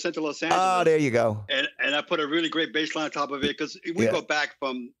to Los Angeles. Oh, there you go. And I put a really great bass line on top of it because we go back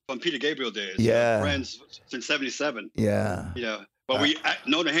from Peter Gabriel days. Yeah. Friends since '77. Yeah. You know, but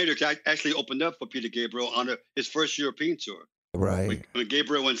Nona Hendrix actually opened up for Peter Gabriel on his first European tour. Right. When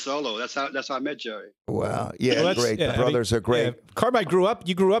Gabriel went solo, that's how I met Jerry. Wow. Yeah, great. The brothers are great. Yeah. Carmine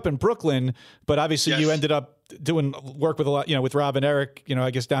you grew up in Brooklyn, but obviously you ended up doing work with a lot, with Rob and Eric,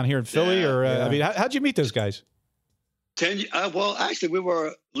 I guess down here in Philly. I mean, how'd you meet those guys? Well, actually, we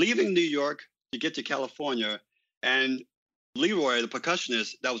were leaving New York to get to California, and Leroy, the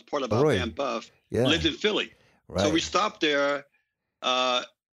percussionist that was part of our band Buff, lived in Philly. Right. So we stopped there,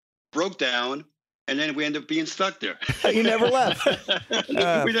 broke down, and then we ended up being stuck there. You never left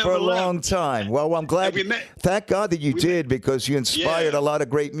for a long time. Well, I'm glad. Thank God that you did, because you inspired a lot of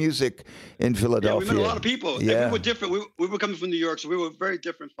great music in Philadelphia. Yeah, we met a lot of people. Yeah. And we were different. We were coming from New York, so we were very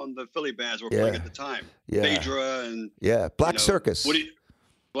different from the Philly bands we were playing at the time. Yeah. Phaedra and Black Circus.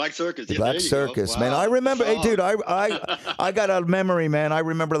 Black Circus. The Black Circus, man. I remember. Hey, dude, I got a memory, man. I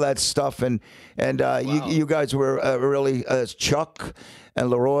remember that stuff, and you guys were really Chuck and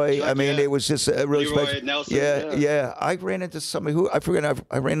Leroy. I mean, it was just really Leroy, special. Nelson, yeah. I ran into somebody who I forget.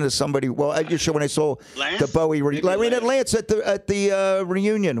 I ran into somebody. Well, at your show when I saw the Bowie. I ran into Lance at the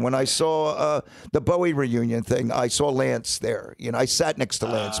reunion when I saw the Bowie reunion thing. I saw Lance there. I sat next to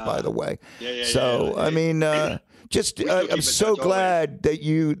Lance, by the way. So I mean. I'm so glad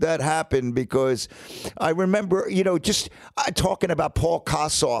that happened, because I remember, just talking about Paul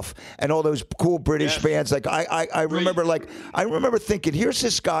Kossoff and all those cool British bands. Like I remember thinking, here's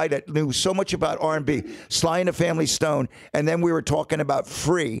this guy that knew so much about R&B, Sly and the Family Stone, and then we were talking about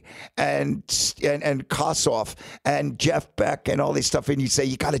Free and Kossoff and Jeff Beck and all this stuff, and you say,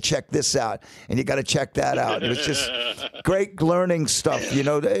 you got to check this out and you got to check that out. It was just great learning stuff.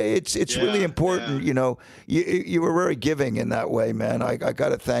 It's really important. You were very giving in that way, man. I got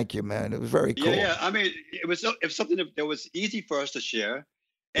to thank you, man. It was very cool. Yeah. I mean, it was something that was easy for us to share.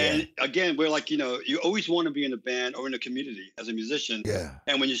 And again, we're like, you always want to be in a band or in a community as a musician. Yeah.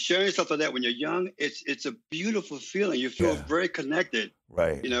 And when you're sharing stuff like that, when you're young, it's a beautiful feeling. You feel very connected,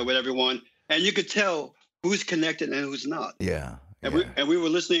 right? With everyone, and you could tell who's connected and who's not. Yeah. And we were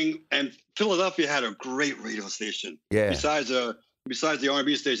listening, and Philadelphia had a great radio station. Yeah. Besides the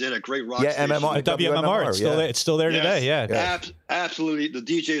R&B station, they had a great rock station. WMMR. It's still there today. Yeah. Absolutely. The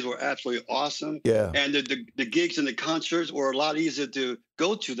DJs were absolutely awesome. Yeah. And the gigs and the concerts were a lot easier to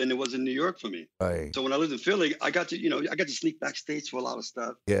go to than it was in New York for me. Right. So when I lived in Philly, I got to sneak backstage for a lot of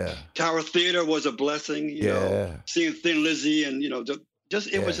stuff. Yeah. Tower Theater was a blessing. You know, seeing Thin Lizzy and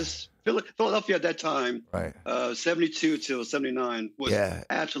it was just Philadelphia at that time, right? 72 till 79 was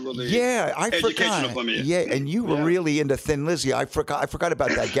absolutely I educational forgot. for me. Yeah, and you were really into Thin Lizzy. I forgot about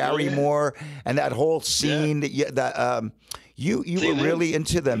that. Gary Moore and that whole scene. You were really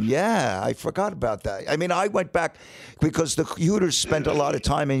into them. Yeah, I forgot about that. I mean, I went back because the Hooters spent a lot of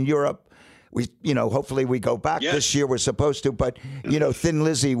time in Europe. We, hopefully we go back this year. We're supposed to, but Thin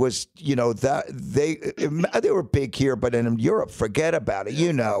Lizzy was, that they were big here, but in Europe, forget about it.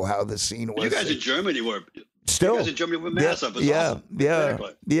 You know how the scene was. You guys in Germany were still. You guys in Germany were massive. Awesome.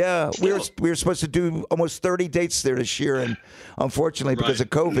 Yeah. We were supposed to do almost 30 dates there this year, and unfortunately, because of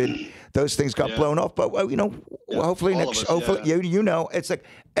COVID, those things got blown off. But hopefully it's like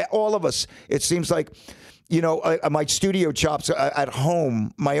all of us. It seems like. My studio chops at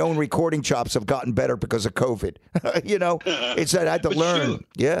home, my own recording chops have gotten better because of COVID. It's that I had to learn. True.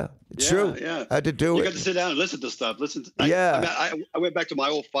 Yeah, it's true. Yeah. I had to do it. You got to sit down and listen to stuff. I went back to my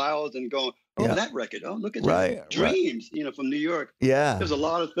old files and going, that record. Oh, look at that. Dreams, from New York. Yeah. There's a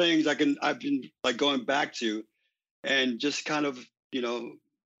lot of things I've been like going back to and just kind of,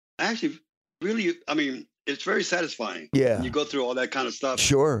 actually really, it's very satisfying. Yeah. When you go through all that kind of stuff.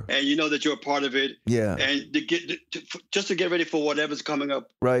 Sure. And you know that you're a part of it. Yeah. And just to get ready for whatever's coming up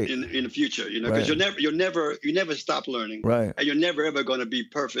Right. in the future, you know, because you never stop learning. Right. And you're never ever going to be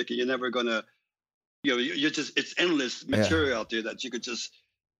perfect, and you're never going to, you know, it's endless material out there that you could just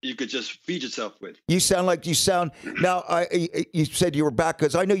feed yourself with. You sound now. You said you were back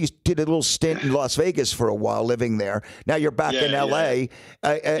because I know you did a little stint in Las Vegas for a while, living there. Now you're back in L.A.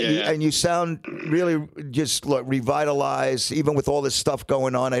 And you sound really just revitalized, even with all this stuff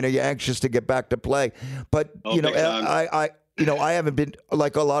going on. I know you're anxious to get back to play, but I haven't been,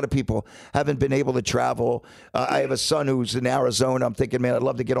 like a lot of people, haven't been able to travel. I have a son who's in Arizona. I'm thinking, man, I'd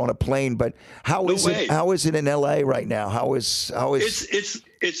love to get on a plane, but how is it in L.A. right now? How is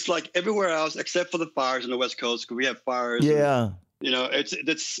it's like everywhere else except for the fires on the West Coast, because we have fires. Yeah. And, you know, it's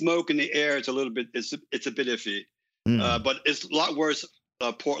the smoke in the air. It's a little bit. It's a bit iffy, but it's a lot worse.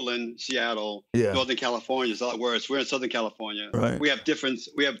 Portland, Seattle, Northern California is a lot worse. We're in Southern California. Right. We have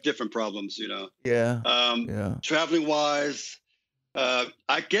different problems. You know. Yeah. Traveling wise.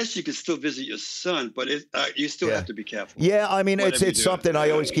 I guess you can still visit your son, but you still have to be careful. Yeah, I mean, it's something I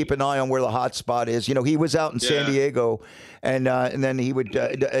always keep an eye on where the hot spot is. You know, he was out in San Diego, and then he would,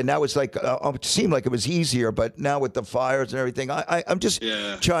 and that was like, it seemed like it was easier, but now with the fires and everything, I'm just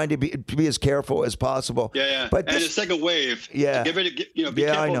trying to be as careful as possible. Yeah. But the second wave. Yeah. Get ready. Be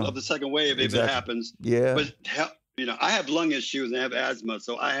careful of the second wave if it happens. Yeah. But you know, I have lung issues and I have asthma,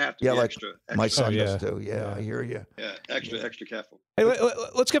 so I have to be extra. My son does too. Yeah, I hear you. Yeah, extra careful. Hey,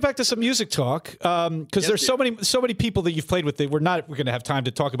 let's get back to some music talk, because there's so many people that you've played with that we're going to have time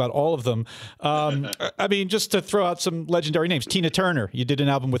to talk about all of them. I mean, just to throw out some legendary names, Tina Turner, you did an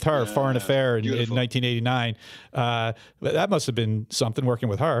album with her, Foreign Affair, in 1989. That must have been something working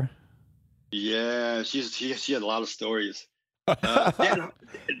with her. Yeah, she had a lot of stories. Dan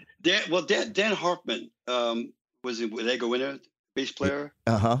Hartman was in Lego Winner, bass player.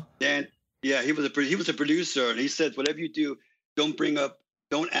 Dan, he was a producer, and he said, whatever you do,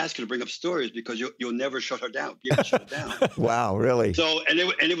 don't ask her to bring up stories, because you'll never shut her down. You have to shut her down. Wow, really? So and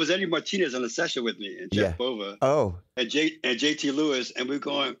it was Eddie Martinez on the session with me, and Jeff Bova. Oh. And JT Lewis, and we're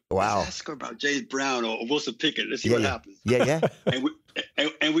going, wow, let's ask her about James Brown or Wilson Pickett. Let's see what happens. Yeah.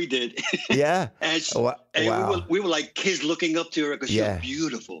 and we did. Yeah. And we were like kids looking up to her because she was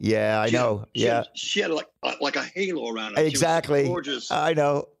beautiful. Yeah, I know. She had like a halo around her. Exactly. She was gorgeous. I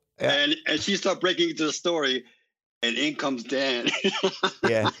know. Yeah. And she started breaking into the story. And in comes Dan.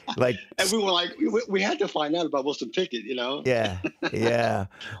 Yeah, like, and we were like, we had to find out about Wilson Pickett, you know. Yeah.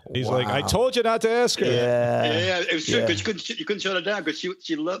 He's like, I told you not to ask her. Yeah. It was true, because you couldn't shut her down, because she has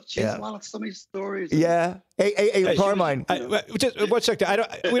a lot of so many stories. Yeah. Hey, Carmine. Just 1 second.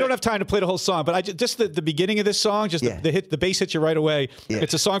 We don't have time to play the whole song, but just the beginning of this song, just the bass hits you right away. Yeah.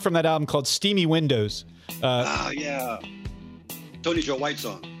 It's a song from that album called "Steamy Windows." Tony Joe White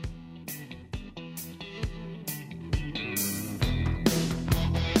song.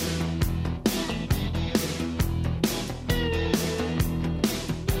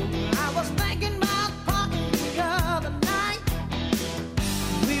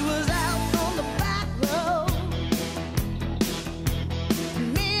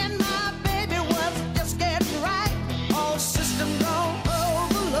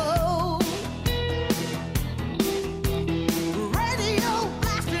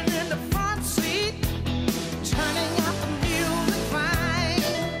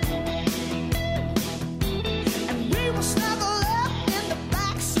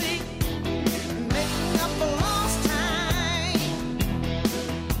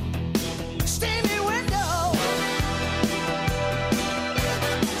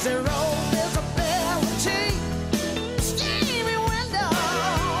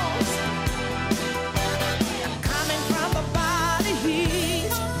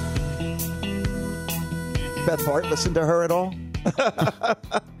 Beth Hart, listen to her at all? You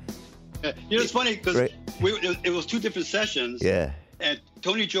know, it's funny because it was two different sessions. Yeah. And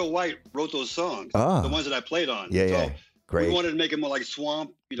Tony Joe White wrote those songs, the ones that I played on. Yeah. Great. We wanted to make it more like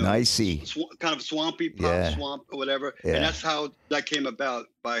swamp, you know, nicey, kind of swampy, pop swamp or whatever. Yeah. And that's how that came about,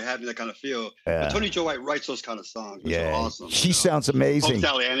 by having that kind of feel. Yeah. But Tony Joe White writes those kind of songs, which are awesome. She sounds amazing. Hope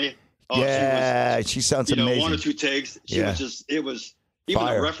Sally Annie. She sounds amazing. One or two takes. She was just, it was. Even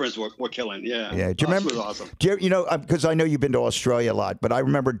the reference were killing, Yeah. Do you remember? It was awesome. You know, because I know you've been to Australia a lot, but I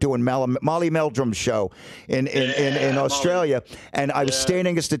remember doing Molly Meldrum's show in Australia, and I was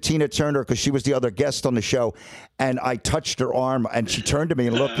standing next to Tina Turner because she was the other guest on the show, and I touched her arm, and she turned to me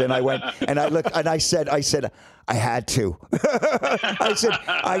and looked, and I went, and I looked, and I said, I had to. I said,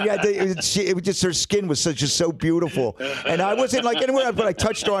 I had to. It was just, her skin was just so beautiful, and I wasn't like anywhere, but I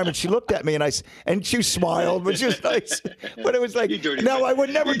touched her arm, and she looked at me, and she smiled, which was nice. But it was like, no, I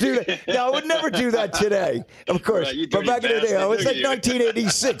would never do that. No, I would never do that today, of course. Right, but back in the day, I was like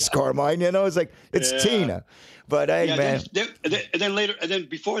 1986, Carmine. You know, it's like it's Tina. But hey, man. And then later, and then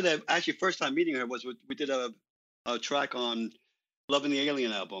before that, actually, first time meeting her was we did a track on Loving the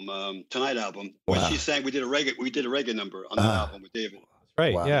Alien album, Tonight album, where she sang. We did a reggae number on that album with David.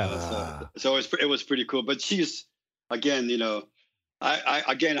 Right. Wow. Yeah. So it was pretty cool. But she's, again, you know, I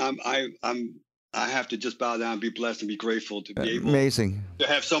have to just bow down, be blessed, and be grateful to be able to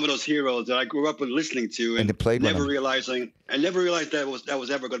have some of those heroes that I grew up with listening to, and never realized that was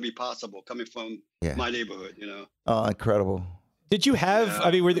ever going to be possible coming from my neighborhood. You know. Oh, incredible. Did you have?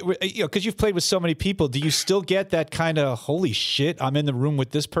 I mean, because you've played with so many people, do you still get that kind of holy shit? I'm in the room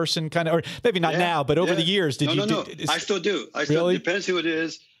with this person kind of, or maybe not now, but over the years, did you? No. I still do. Depends who it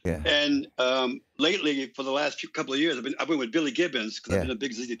is. Yeah. And lately, for the last couple of years, I've been with Billy Gibbons because I've been a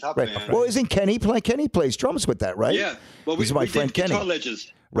big ZZ Top fan. Well, isn't Kenny play? Kenny plays drums with that, right? Yeah. Well, he's my friend Kenny. Guitar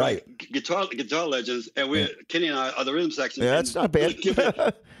Legends. Right. Guitar Legends, and Kenny and I are the rhythm section. Yeah, that's not bad.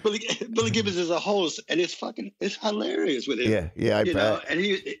 Billy Gibbons is a host, and it's hilarious with him. Yeah, I bet. And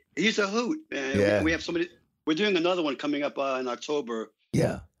he's a hoot, man. Yeah. We have somebody. We're doing another one coming up in October.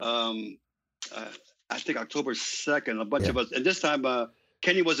 Yeah. I think October 2nd. A bunch of us, and this time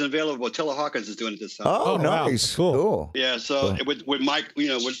Kenny wasn't available. Taylor Hawkins is doing it this time. Oh, nice, wow. Cool. Yeah. So with Mike, you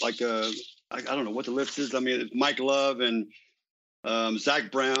know, with like I don't know what the list is. I mean, Mike Love and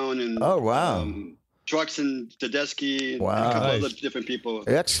Zach Brown and Trucks and Tedeschi and a couple other different people.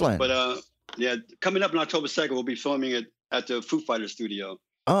 Excellent. But coming up on October 2nd, we'll be filming it at the Foo Fighters studio.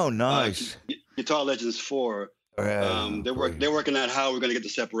 Oh, nice. Guitar Legends 4. They're working out how we're going to get the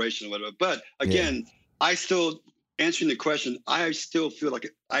separation or whatever. But again, I still answering the question. I still feel like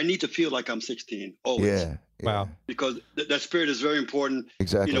I need to feel like I'm 16 always. Yeah. Wow. Because that spirit is very important.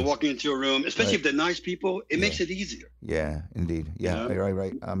 Exactly. You know, walking into a room, especially if they're nice people, it makes it easier. Yeah, indeed. Yeah,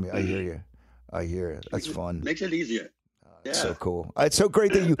 right. I hear you. I hear it. That's fun. Makes it easier. It's so cool. It's so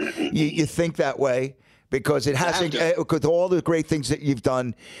great that you think that way, because it hasn't. With all the great things that you've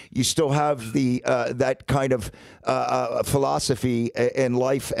done, you still have the that kind of philosophy in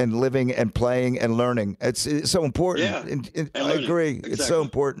life and living and playing and learning. It's so important. Yeah. And I agree. Exactly. It's so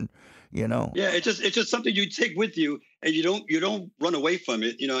important. You know. Yeah, it's just something you take with you, and you don't run away from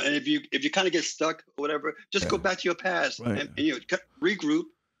it. You know, and if you kind of get stuck or whatever, just go back to your past and you know, regroup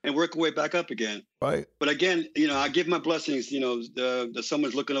and work your way back up again. Right. But again, you know, I give my blessings. You know, the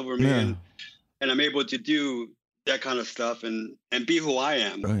someone's looking over me, and I'm able to do that kind of stuff and be who I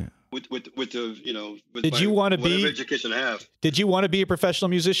am. Right. With the, you know, with did you want to be education I have? Did you want to be a professional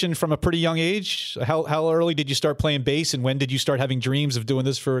musician from a pretty young age? How early did you start playing bass, and when did you start having dreams of doing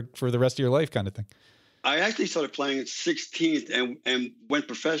this for the rest of your life, kind of thing? I actually started playing at 16 and went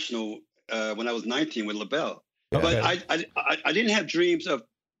professional when I was 19 with LaBelle. Okay. But I didn't have dreams of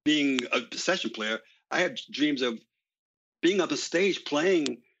being a session player. I had dreams of being up on stage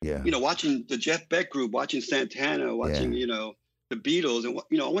playing. Yeah. You know, watching the Jeff Beck group, watching Santana, watching you know, the Beatles, and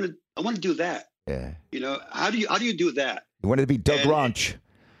you know, I want to do that. Yeah. You know, how do you do that? You wanted to be Doug Ranch.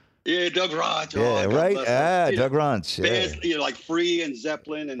 Yeah, Doug Ranch. Yeah, right. Doug Ranch. Yeah. Bands, you know, like Free and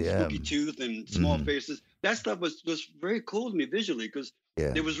Zeppelin and Spooky Tooth and Small Faces. That stuff was very cool to me visually, because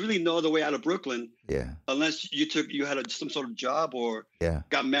there was really no other way out of Brooklyn. Yeah. Unless you had some sort of job or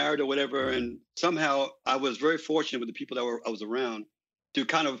got married or whatever, and somehow I was very fortunate with the people that I was around to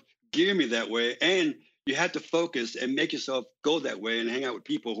kind of gear me that way. And you had to focus and make yourself go that way and hang out with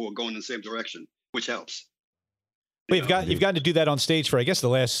people who are going in the same direction, which helps. Well, you've gotten to do that on stage for, I guess, the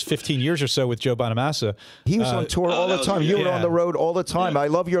last 15 years or so with Joe Bonamassa. He was on tour all the time. You were on the road all the time. I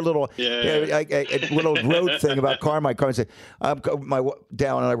love your little little road thing about Carmine. Carmine said, my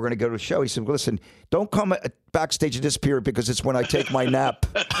dad and I were going to go to a show. He said, listen, don't come backstage at this period because it's when I take my nap.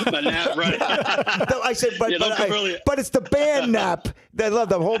 My nap, right. I said, but it's the band nap. They love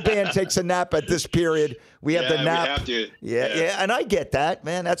the whole band takes a nap at this period. We have the nap. We have to. Yeah, and I get that,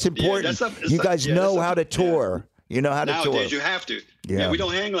 man. That's important. You guys know how to tour. You know how to tour. Nowadays, you have to. Yeah, we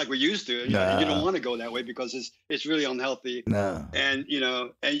don't hang like we used to. You don't want to go that way because it's really unhealthy. No. And you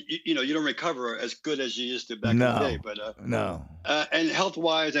don't recover as good as you used to back in the day. But and health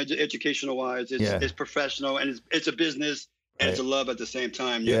wise, educational wise, it's professional and it's a business and it's a love at the same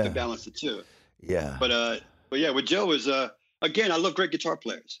time. You have to balance the two. Yeah. But yeah, with Joe is again, I love great guitar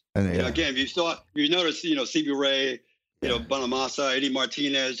players. And, again, if you notice, Stevie Ray, Bonamassa, Eddie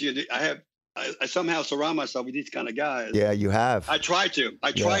Martinez, I have I somehow surround myself with these kind of guys. Yeah, you have. I try to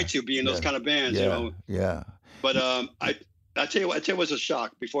be in those kind of bands, yeah. you know. Yeah. But I tell you what's a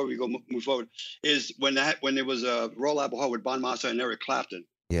shock before we go move forward is when there was a Royal Albert Hall with Bonamassa and Eric Clapton.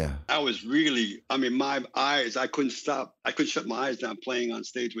 Yeah. I was really, I mean, my eyes, I couldn't shut my eyes down playing on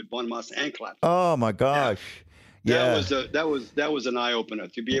stage with Bonamassa and Clapton. Oh my gosh. Yeah. That was an eye opener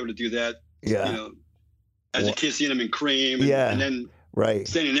to be able to do that. Yeah. You know, as a kid seeing them in Cream. And then right.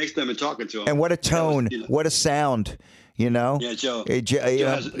 standing next to them and talking to them. And what a tone, what a sound. You know, yeah, Joe.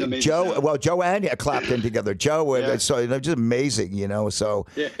 Joe and Clapton together. Joe, so just amazing. You know, so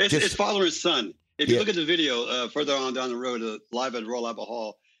yeah, it's father and son. If you look at the video further on down the road, live at Royal Albert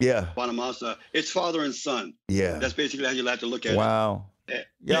Hall, Bonamassa, it's father and son. Yeah, that's basically how you have to look at it. Wow.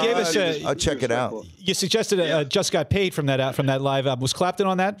 You gave us I'll check it out. You suggested Just Got Paid from that live album. Was Clapton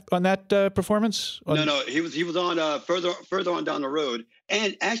on that performance? No, he was on further on down the road,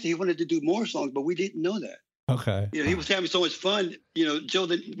 and actually he wanted to do more songs, but we didn't know that. Okay. You know, he was having so much fun. You know, Joe,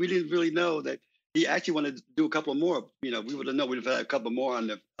 we didn't really know that he actually wanted to do a couple more. You know, we would have known we'd have had a couple more on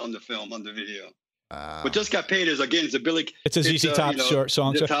the film, on the video. But Just Got Paid is again, it's a ZZ Top short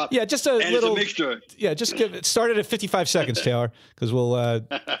song. Yeah, just a little it's a mixture. Yeah, just it started at 55 seconds, Taylor, because we'll.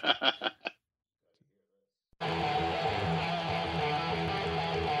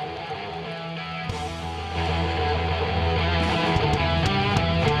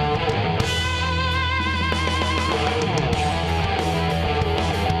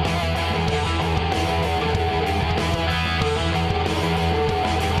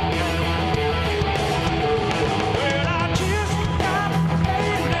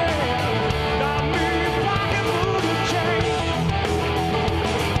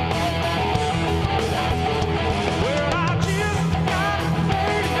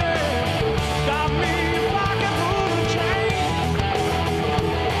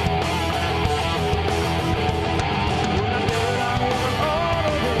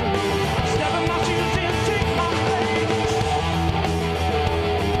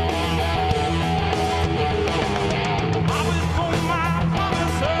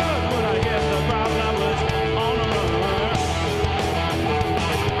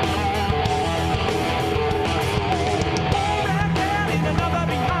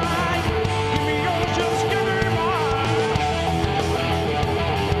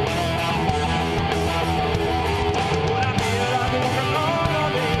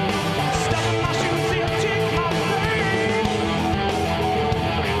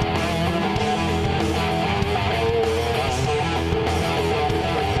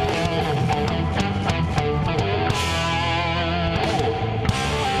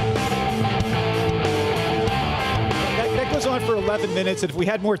 For 11 minutes, and if we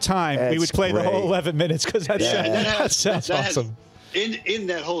had more time, we would play the whole 11 minutes because that sounds awesome. In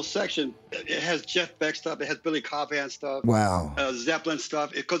that whole section, it has Jeff Beck stuff, it has Billy Cobham stuff, wow, Zeppelin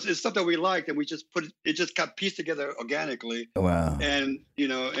stuff, because it's stuff that we liked, and we just it just got pieced together organically. Wow. And you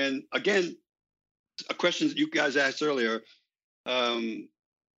know, and again, a question you guys asked earlier,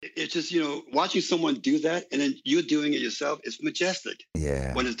 it's just, you know, watching someone do that and then you doing it yourself, it's majestic.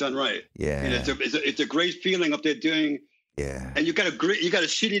 Yeah. When it's done right. Yeah. And it's a great feeling up there doing. Yeah, and you got a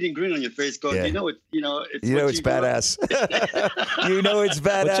shit-eating grin on your face, going, you know it's badass. You know it's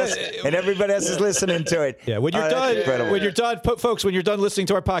badass, and everybody else is listening to it. Yeah, when you're done, folks, when you're done listening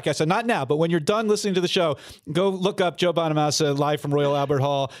to our podcast, and not now, but when you're done listening to the show, go look up Joe Bonamassa live from Royal Albert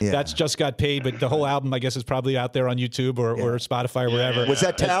Hall. Yeah. That's Just Got Paid, but the whole album, I guess, is probably out there on YouTube or Spotify or wherever. Was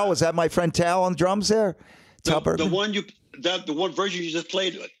that Tal? Was that my friend Tal on drums there? The one version you just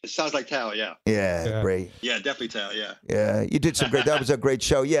played, it sounds like Tal, Yeah, great. Yeah, definitely Tal, yeah. Yeah, you did some great. That was a great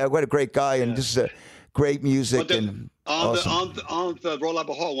show. Yeah, what a great guy, and just great music and awesome. On the Royal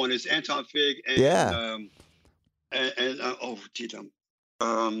Albert Hall one is Anton Fig and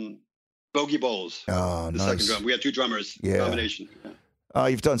Bogey Bowles. Oh, the nice. Second drum. We had two drummers combination. Yeah. Oh,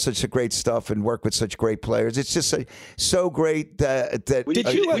 you've done such a great stuff and worked with such great players. It's just so great that we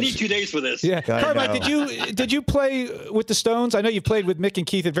need 2 days for this. Yeah, Carmine, did you play with the Stones? I know you played with Mick and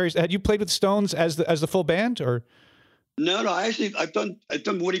Keith at various. Had you played with the Stones as the full band or? No. I've done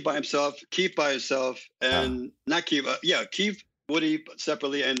Woody by himself, Keith by himself, and not Keith. Keith, Woody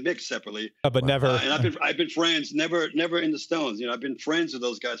separately, and Mick separately. But never. And I've been friends. Never in the Stones. You know, I've been friends with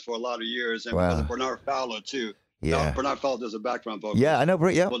those guys for a lot of years, and with Bernard Fowler too. Yeah, Bernard Fowler does a background vocal. Yeah, I know.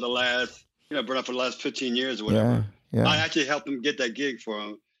 Yeah, for the last 15 years or whatever. Yeah. I actually helped him get that gig for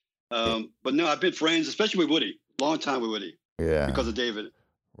him. But no, I've been friends, especially with Woody, long time with Woody. Yeah, because of David.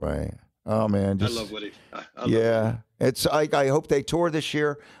 Right. Oh man, I love Woody. I love yeah. Woody. It's I hope they tour this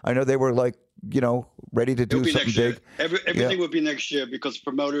year. I know they were like, ready to do something big. Everything will be next year because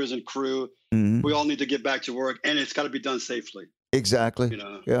promoters and crew, we all need to get back to work, and it's got to be done safely. Exactly.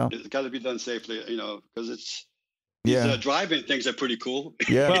 Yeah, it's got to be done safely. Because it's. These drive-in things are pretty cool.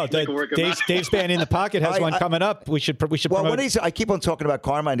 Yeah. Well, Dave's band In the Pocket has one coming up. We should Well, promote. I keep on talking about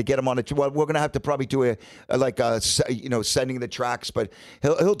Carmine to get him on it. Well, we're going to have to probably do sending the tracks, but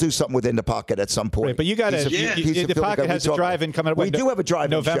he'll do something within the pocket at some point. Right, but you got to. The Pocket has a drive-in coming up. We do have a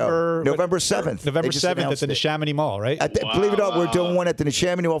drive-in show. November 7th. November 7th at the Neshaminy Mall, right? Believe it or not, we're doing one at the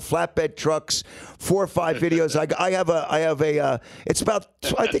Neshaminy Mall. Flatbed trucks, 4 or 5 videos. I have a. It's about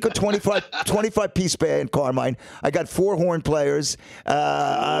I think a 25 piece band. Carmine. I got 4 horn players.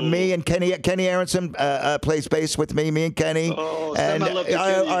 Me and Kenny Aronson plays bass with me. Me and Kenny. Oh, and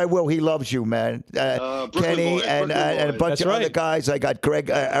I will. He loves you, man. Kenny and a bunch of other guys. I got Greg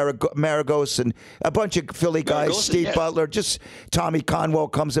Maragos and a bunch of Philly guys. Steve Butler. Just Tommy Conwell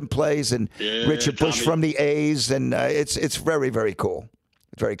comes and plays, and Richard Bush from the A's, and it's very, very cool.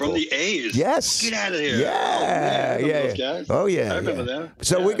 Very cool. From the A's? Yes. Get out of here. Yeah. Those guys. Oh, yeah. I remember them.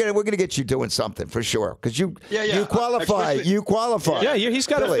 So we're gonna get you doing something for sure because you qualify. You qualify. Yeah, he's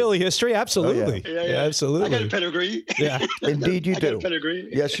got a Philly history. Absolutely. Oh, yeah. Absolutely. I got a pedigree. Yeah. Indeed you do. I got a pedigree.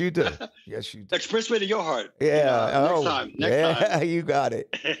 Yes, you do. Yes, you do. Expressway to your heart. Yeah. Next time. You got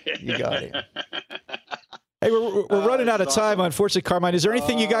it. You got it. Hey, we're running out of time, unfortunately, Carmine. Is there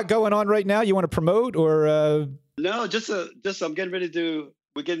anything you got going on right now you want to promote or? No, just I'm getting ready to.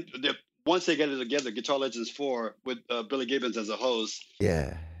 Once they get it together, Guitar Legends 4 with Billy Gibbons as a host.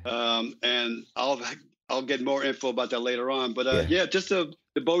 Yeah. And I'll get more info about that later on. But just the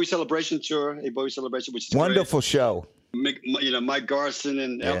Bowie Celebration Tour, a Bowie Celebration, which is wonderful great. Show. Mike Garson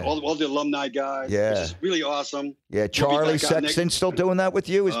and all the alumni guys. Yeah. Which is really awesome. Yeah, Charlie Sexton still doing that with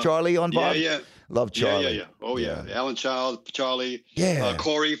you? Is Charlie on board? Yeah. Love Charlie. Yeah. Oh yeah. Alan Child, Charlie. Yeah.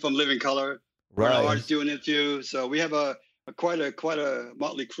 Corey from Living Color. Right. Art's doing it too. So we have quite a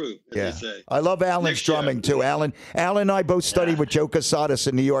motley crew, as they say. I love Alan's drumming too. Alan and I both studied with Joe Casadas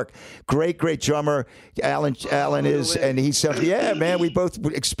in New York. Great drummer. Alan is, and he said, "Yeah, man, we both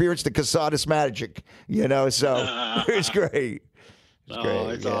experienced the Casadas magic." So it was great.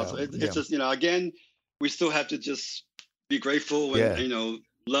 It's awesome. It's just again, we still have to just be grateful and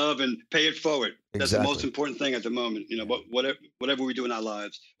love and pay it forward. That's the most important thing at the moment. Whatever we do in our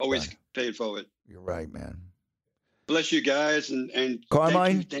lives, always pay it forward. You're right, man. Bless you guys and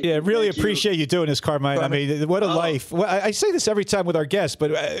Carmine. Thank you. Really appreciate you doing this, Carmine. I mean, what a life. Well, I say this every time with our guests,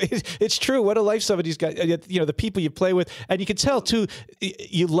 but it's true. What a life some of these guys, the people you play with, and you can tell too,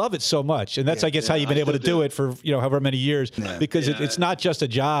 you love it so much, and that's I guess how you've been able to do it for however many years because it's not just a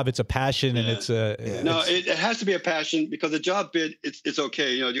job, it's a passion, and it's it has to be a passion because the job bit it's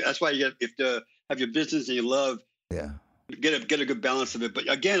okay. That's why you get if to have your business and you love. Yeah. Get a good balance of it. But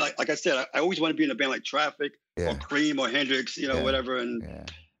again, like I said, I always want to be in a band like Traffic or Cream or Hendrix, whatever, and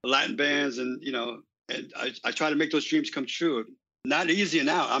Latin bands, and and I try to make those dreams come true. Not easy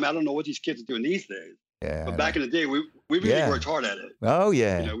now. I mean, I don't know what these kids are doing these days. Yeah. But back in the day, we really worked hard at it. Oh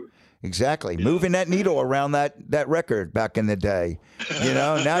yeah. Exactly. Moving that needle around that record back in the day.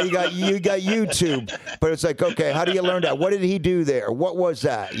 Now you got YouTube. But it's like, okay, how do you learn that? What did he do there? What was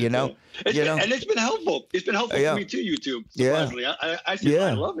that? And it's been helpful. It's been helpful for me too, YouTube. Surprisingly.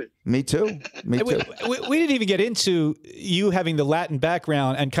 I love it. Me too. Me too. We didn't even get into you having the Latin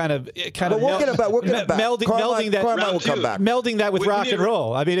background and kind of we'll get back. melding that with rock and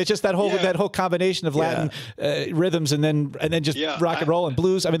roll. I mean, it's just that whole combination of Latin rhythms and then just rock and roll and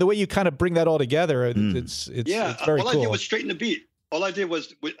blues. I mean, the way you kind of bring that all together, it's very cool. All I did was straighten the beat. All I did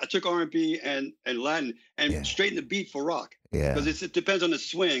was I took R&B and Latin and straightened the beat for rock. Yeah. Because it depends on the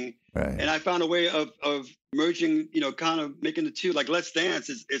swing. Right. And I found a way of merging, kind of making the two. Like Let's Dance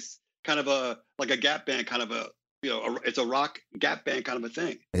is kind of a gap band, kind of it's a rock gap band kind of a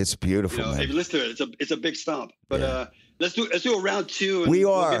thing. It's beautiful. If you listen to it, it's a big stomp. But let's do a round 2. And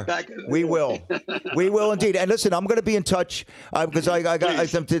we'll get back. We will. We will indeed. And listen, I'm going to be in touch because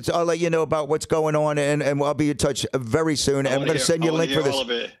I'll let you know about what's going on, and I'll be in touch very soon. And I'm going to send you a link for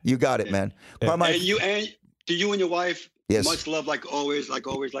this. You got it, man. Carmine, and to you and your wife. Yes. Much love, like always. You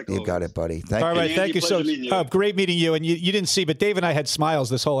got it, buddy. Thank you. All right, thank you so much. Great meeting you. And you didn't see, but Dave and I had smiles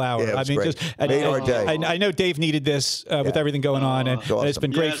this whole hour. Yeah, it was great. Made our day. I know Dave needed this with everything going on, and it's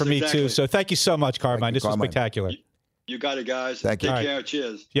been great for me too. So thank you so much, Carmine. This was spectacular. You got it, guys. Thank you. Take care.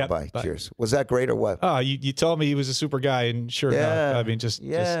 Cheers. Yeah. Bye. Cheers. Was that great or what? Oh, you told me he was a super guy, and sure enough, I mean,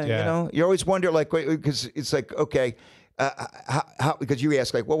 you always wonder, like, because it's like, okay, how because you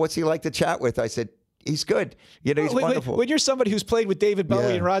ask, like, well, what's he like to chat with? I said, he's good. You know, he's wonderful. When you're somebody who's played with David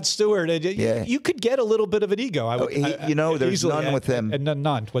Bowie and Rod Stewart, you could get a little bit of an ego. There's none with him.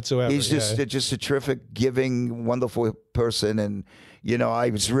 None whatsoever. He's just a terrific, giving, wonderful person. And, you know, I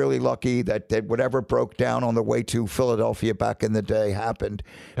was really lucky that whatever broke down on the way to Philadelphia back in the day happened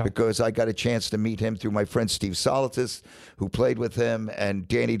because I got a chance to meet him through my friend Steve Solitis, who played with him, and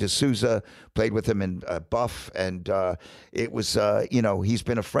Danny D'Souza played with him in Buff. And it was, he's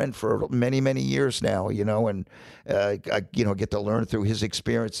been a friend for many, many years now, you know, and I get to learn through his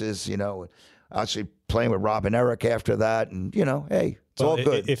experiences, you know, actually playing with Rob and Eric after that. And, you know, hey, it's all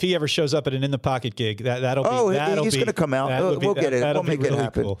good. If he ever shows up at an In the Pocket gig, that'll be. He's going to come out. We'll get it. We'll make it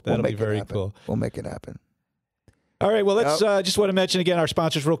happen. Cool. That'll be very cool. We'll make it happen. All right. Well, let's just want to mention again our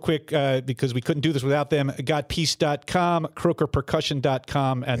sponsors real quick because we couldn't do this without them. GotPeace.com,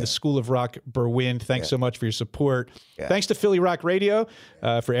 CrokerPercussion.com, and the School of Rock Berwyn. Thanks so much for your support. Yeah. Thanks to Philly Rock Radio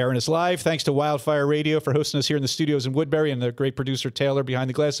for airing us live. Thanks to Wildfire Radio for hosting us here in the studios in Woodbury, and the great producer Taylor behind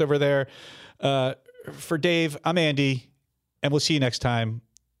the glass over there. For Dave, I'm Andy, and we'll see you next time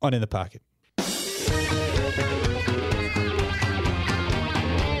on In the Pocket.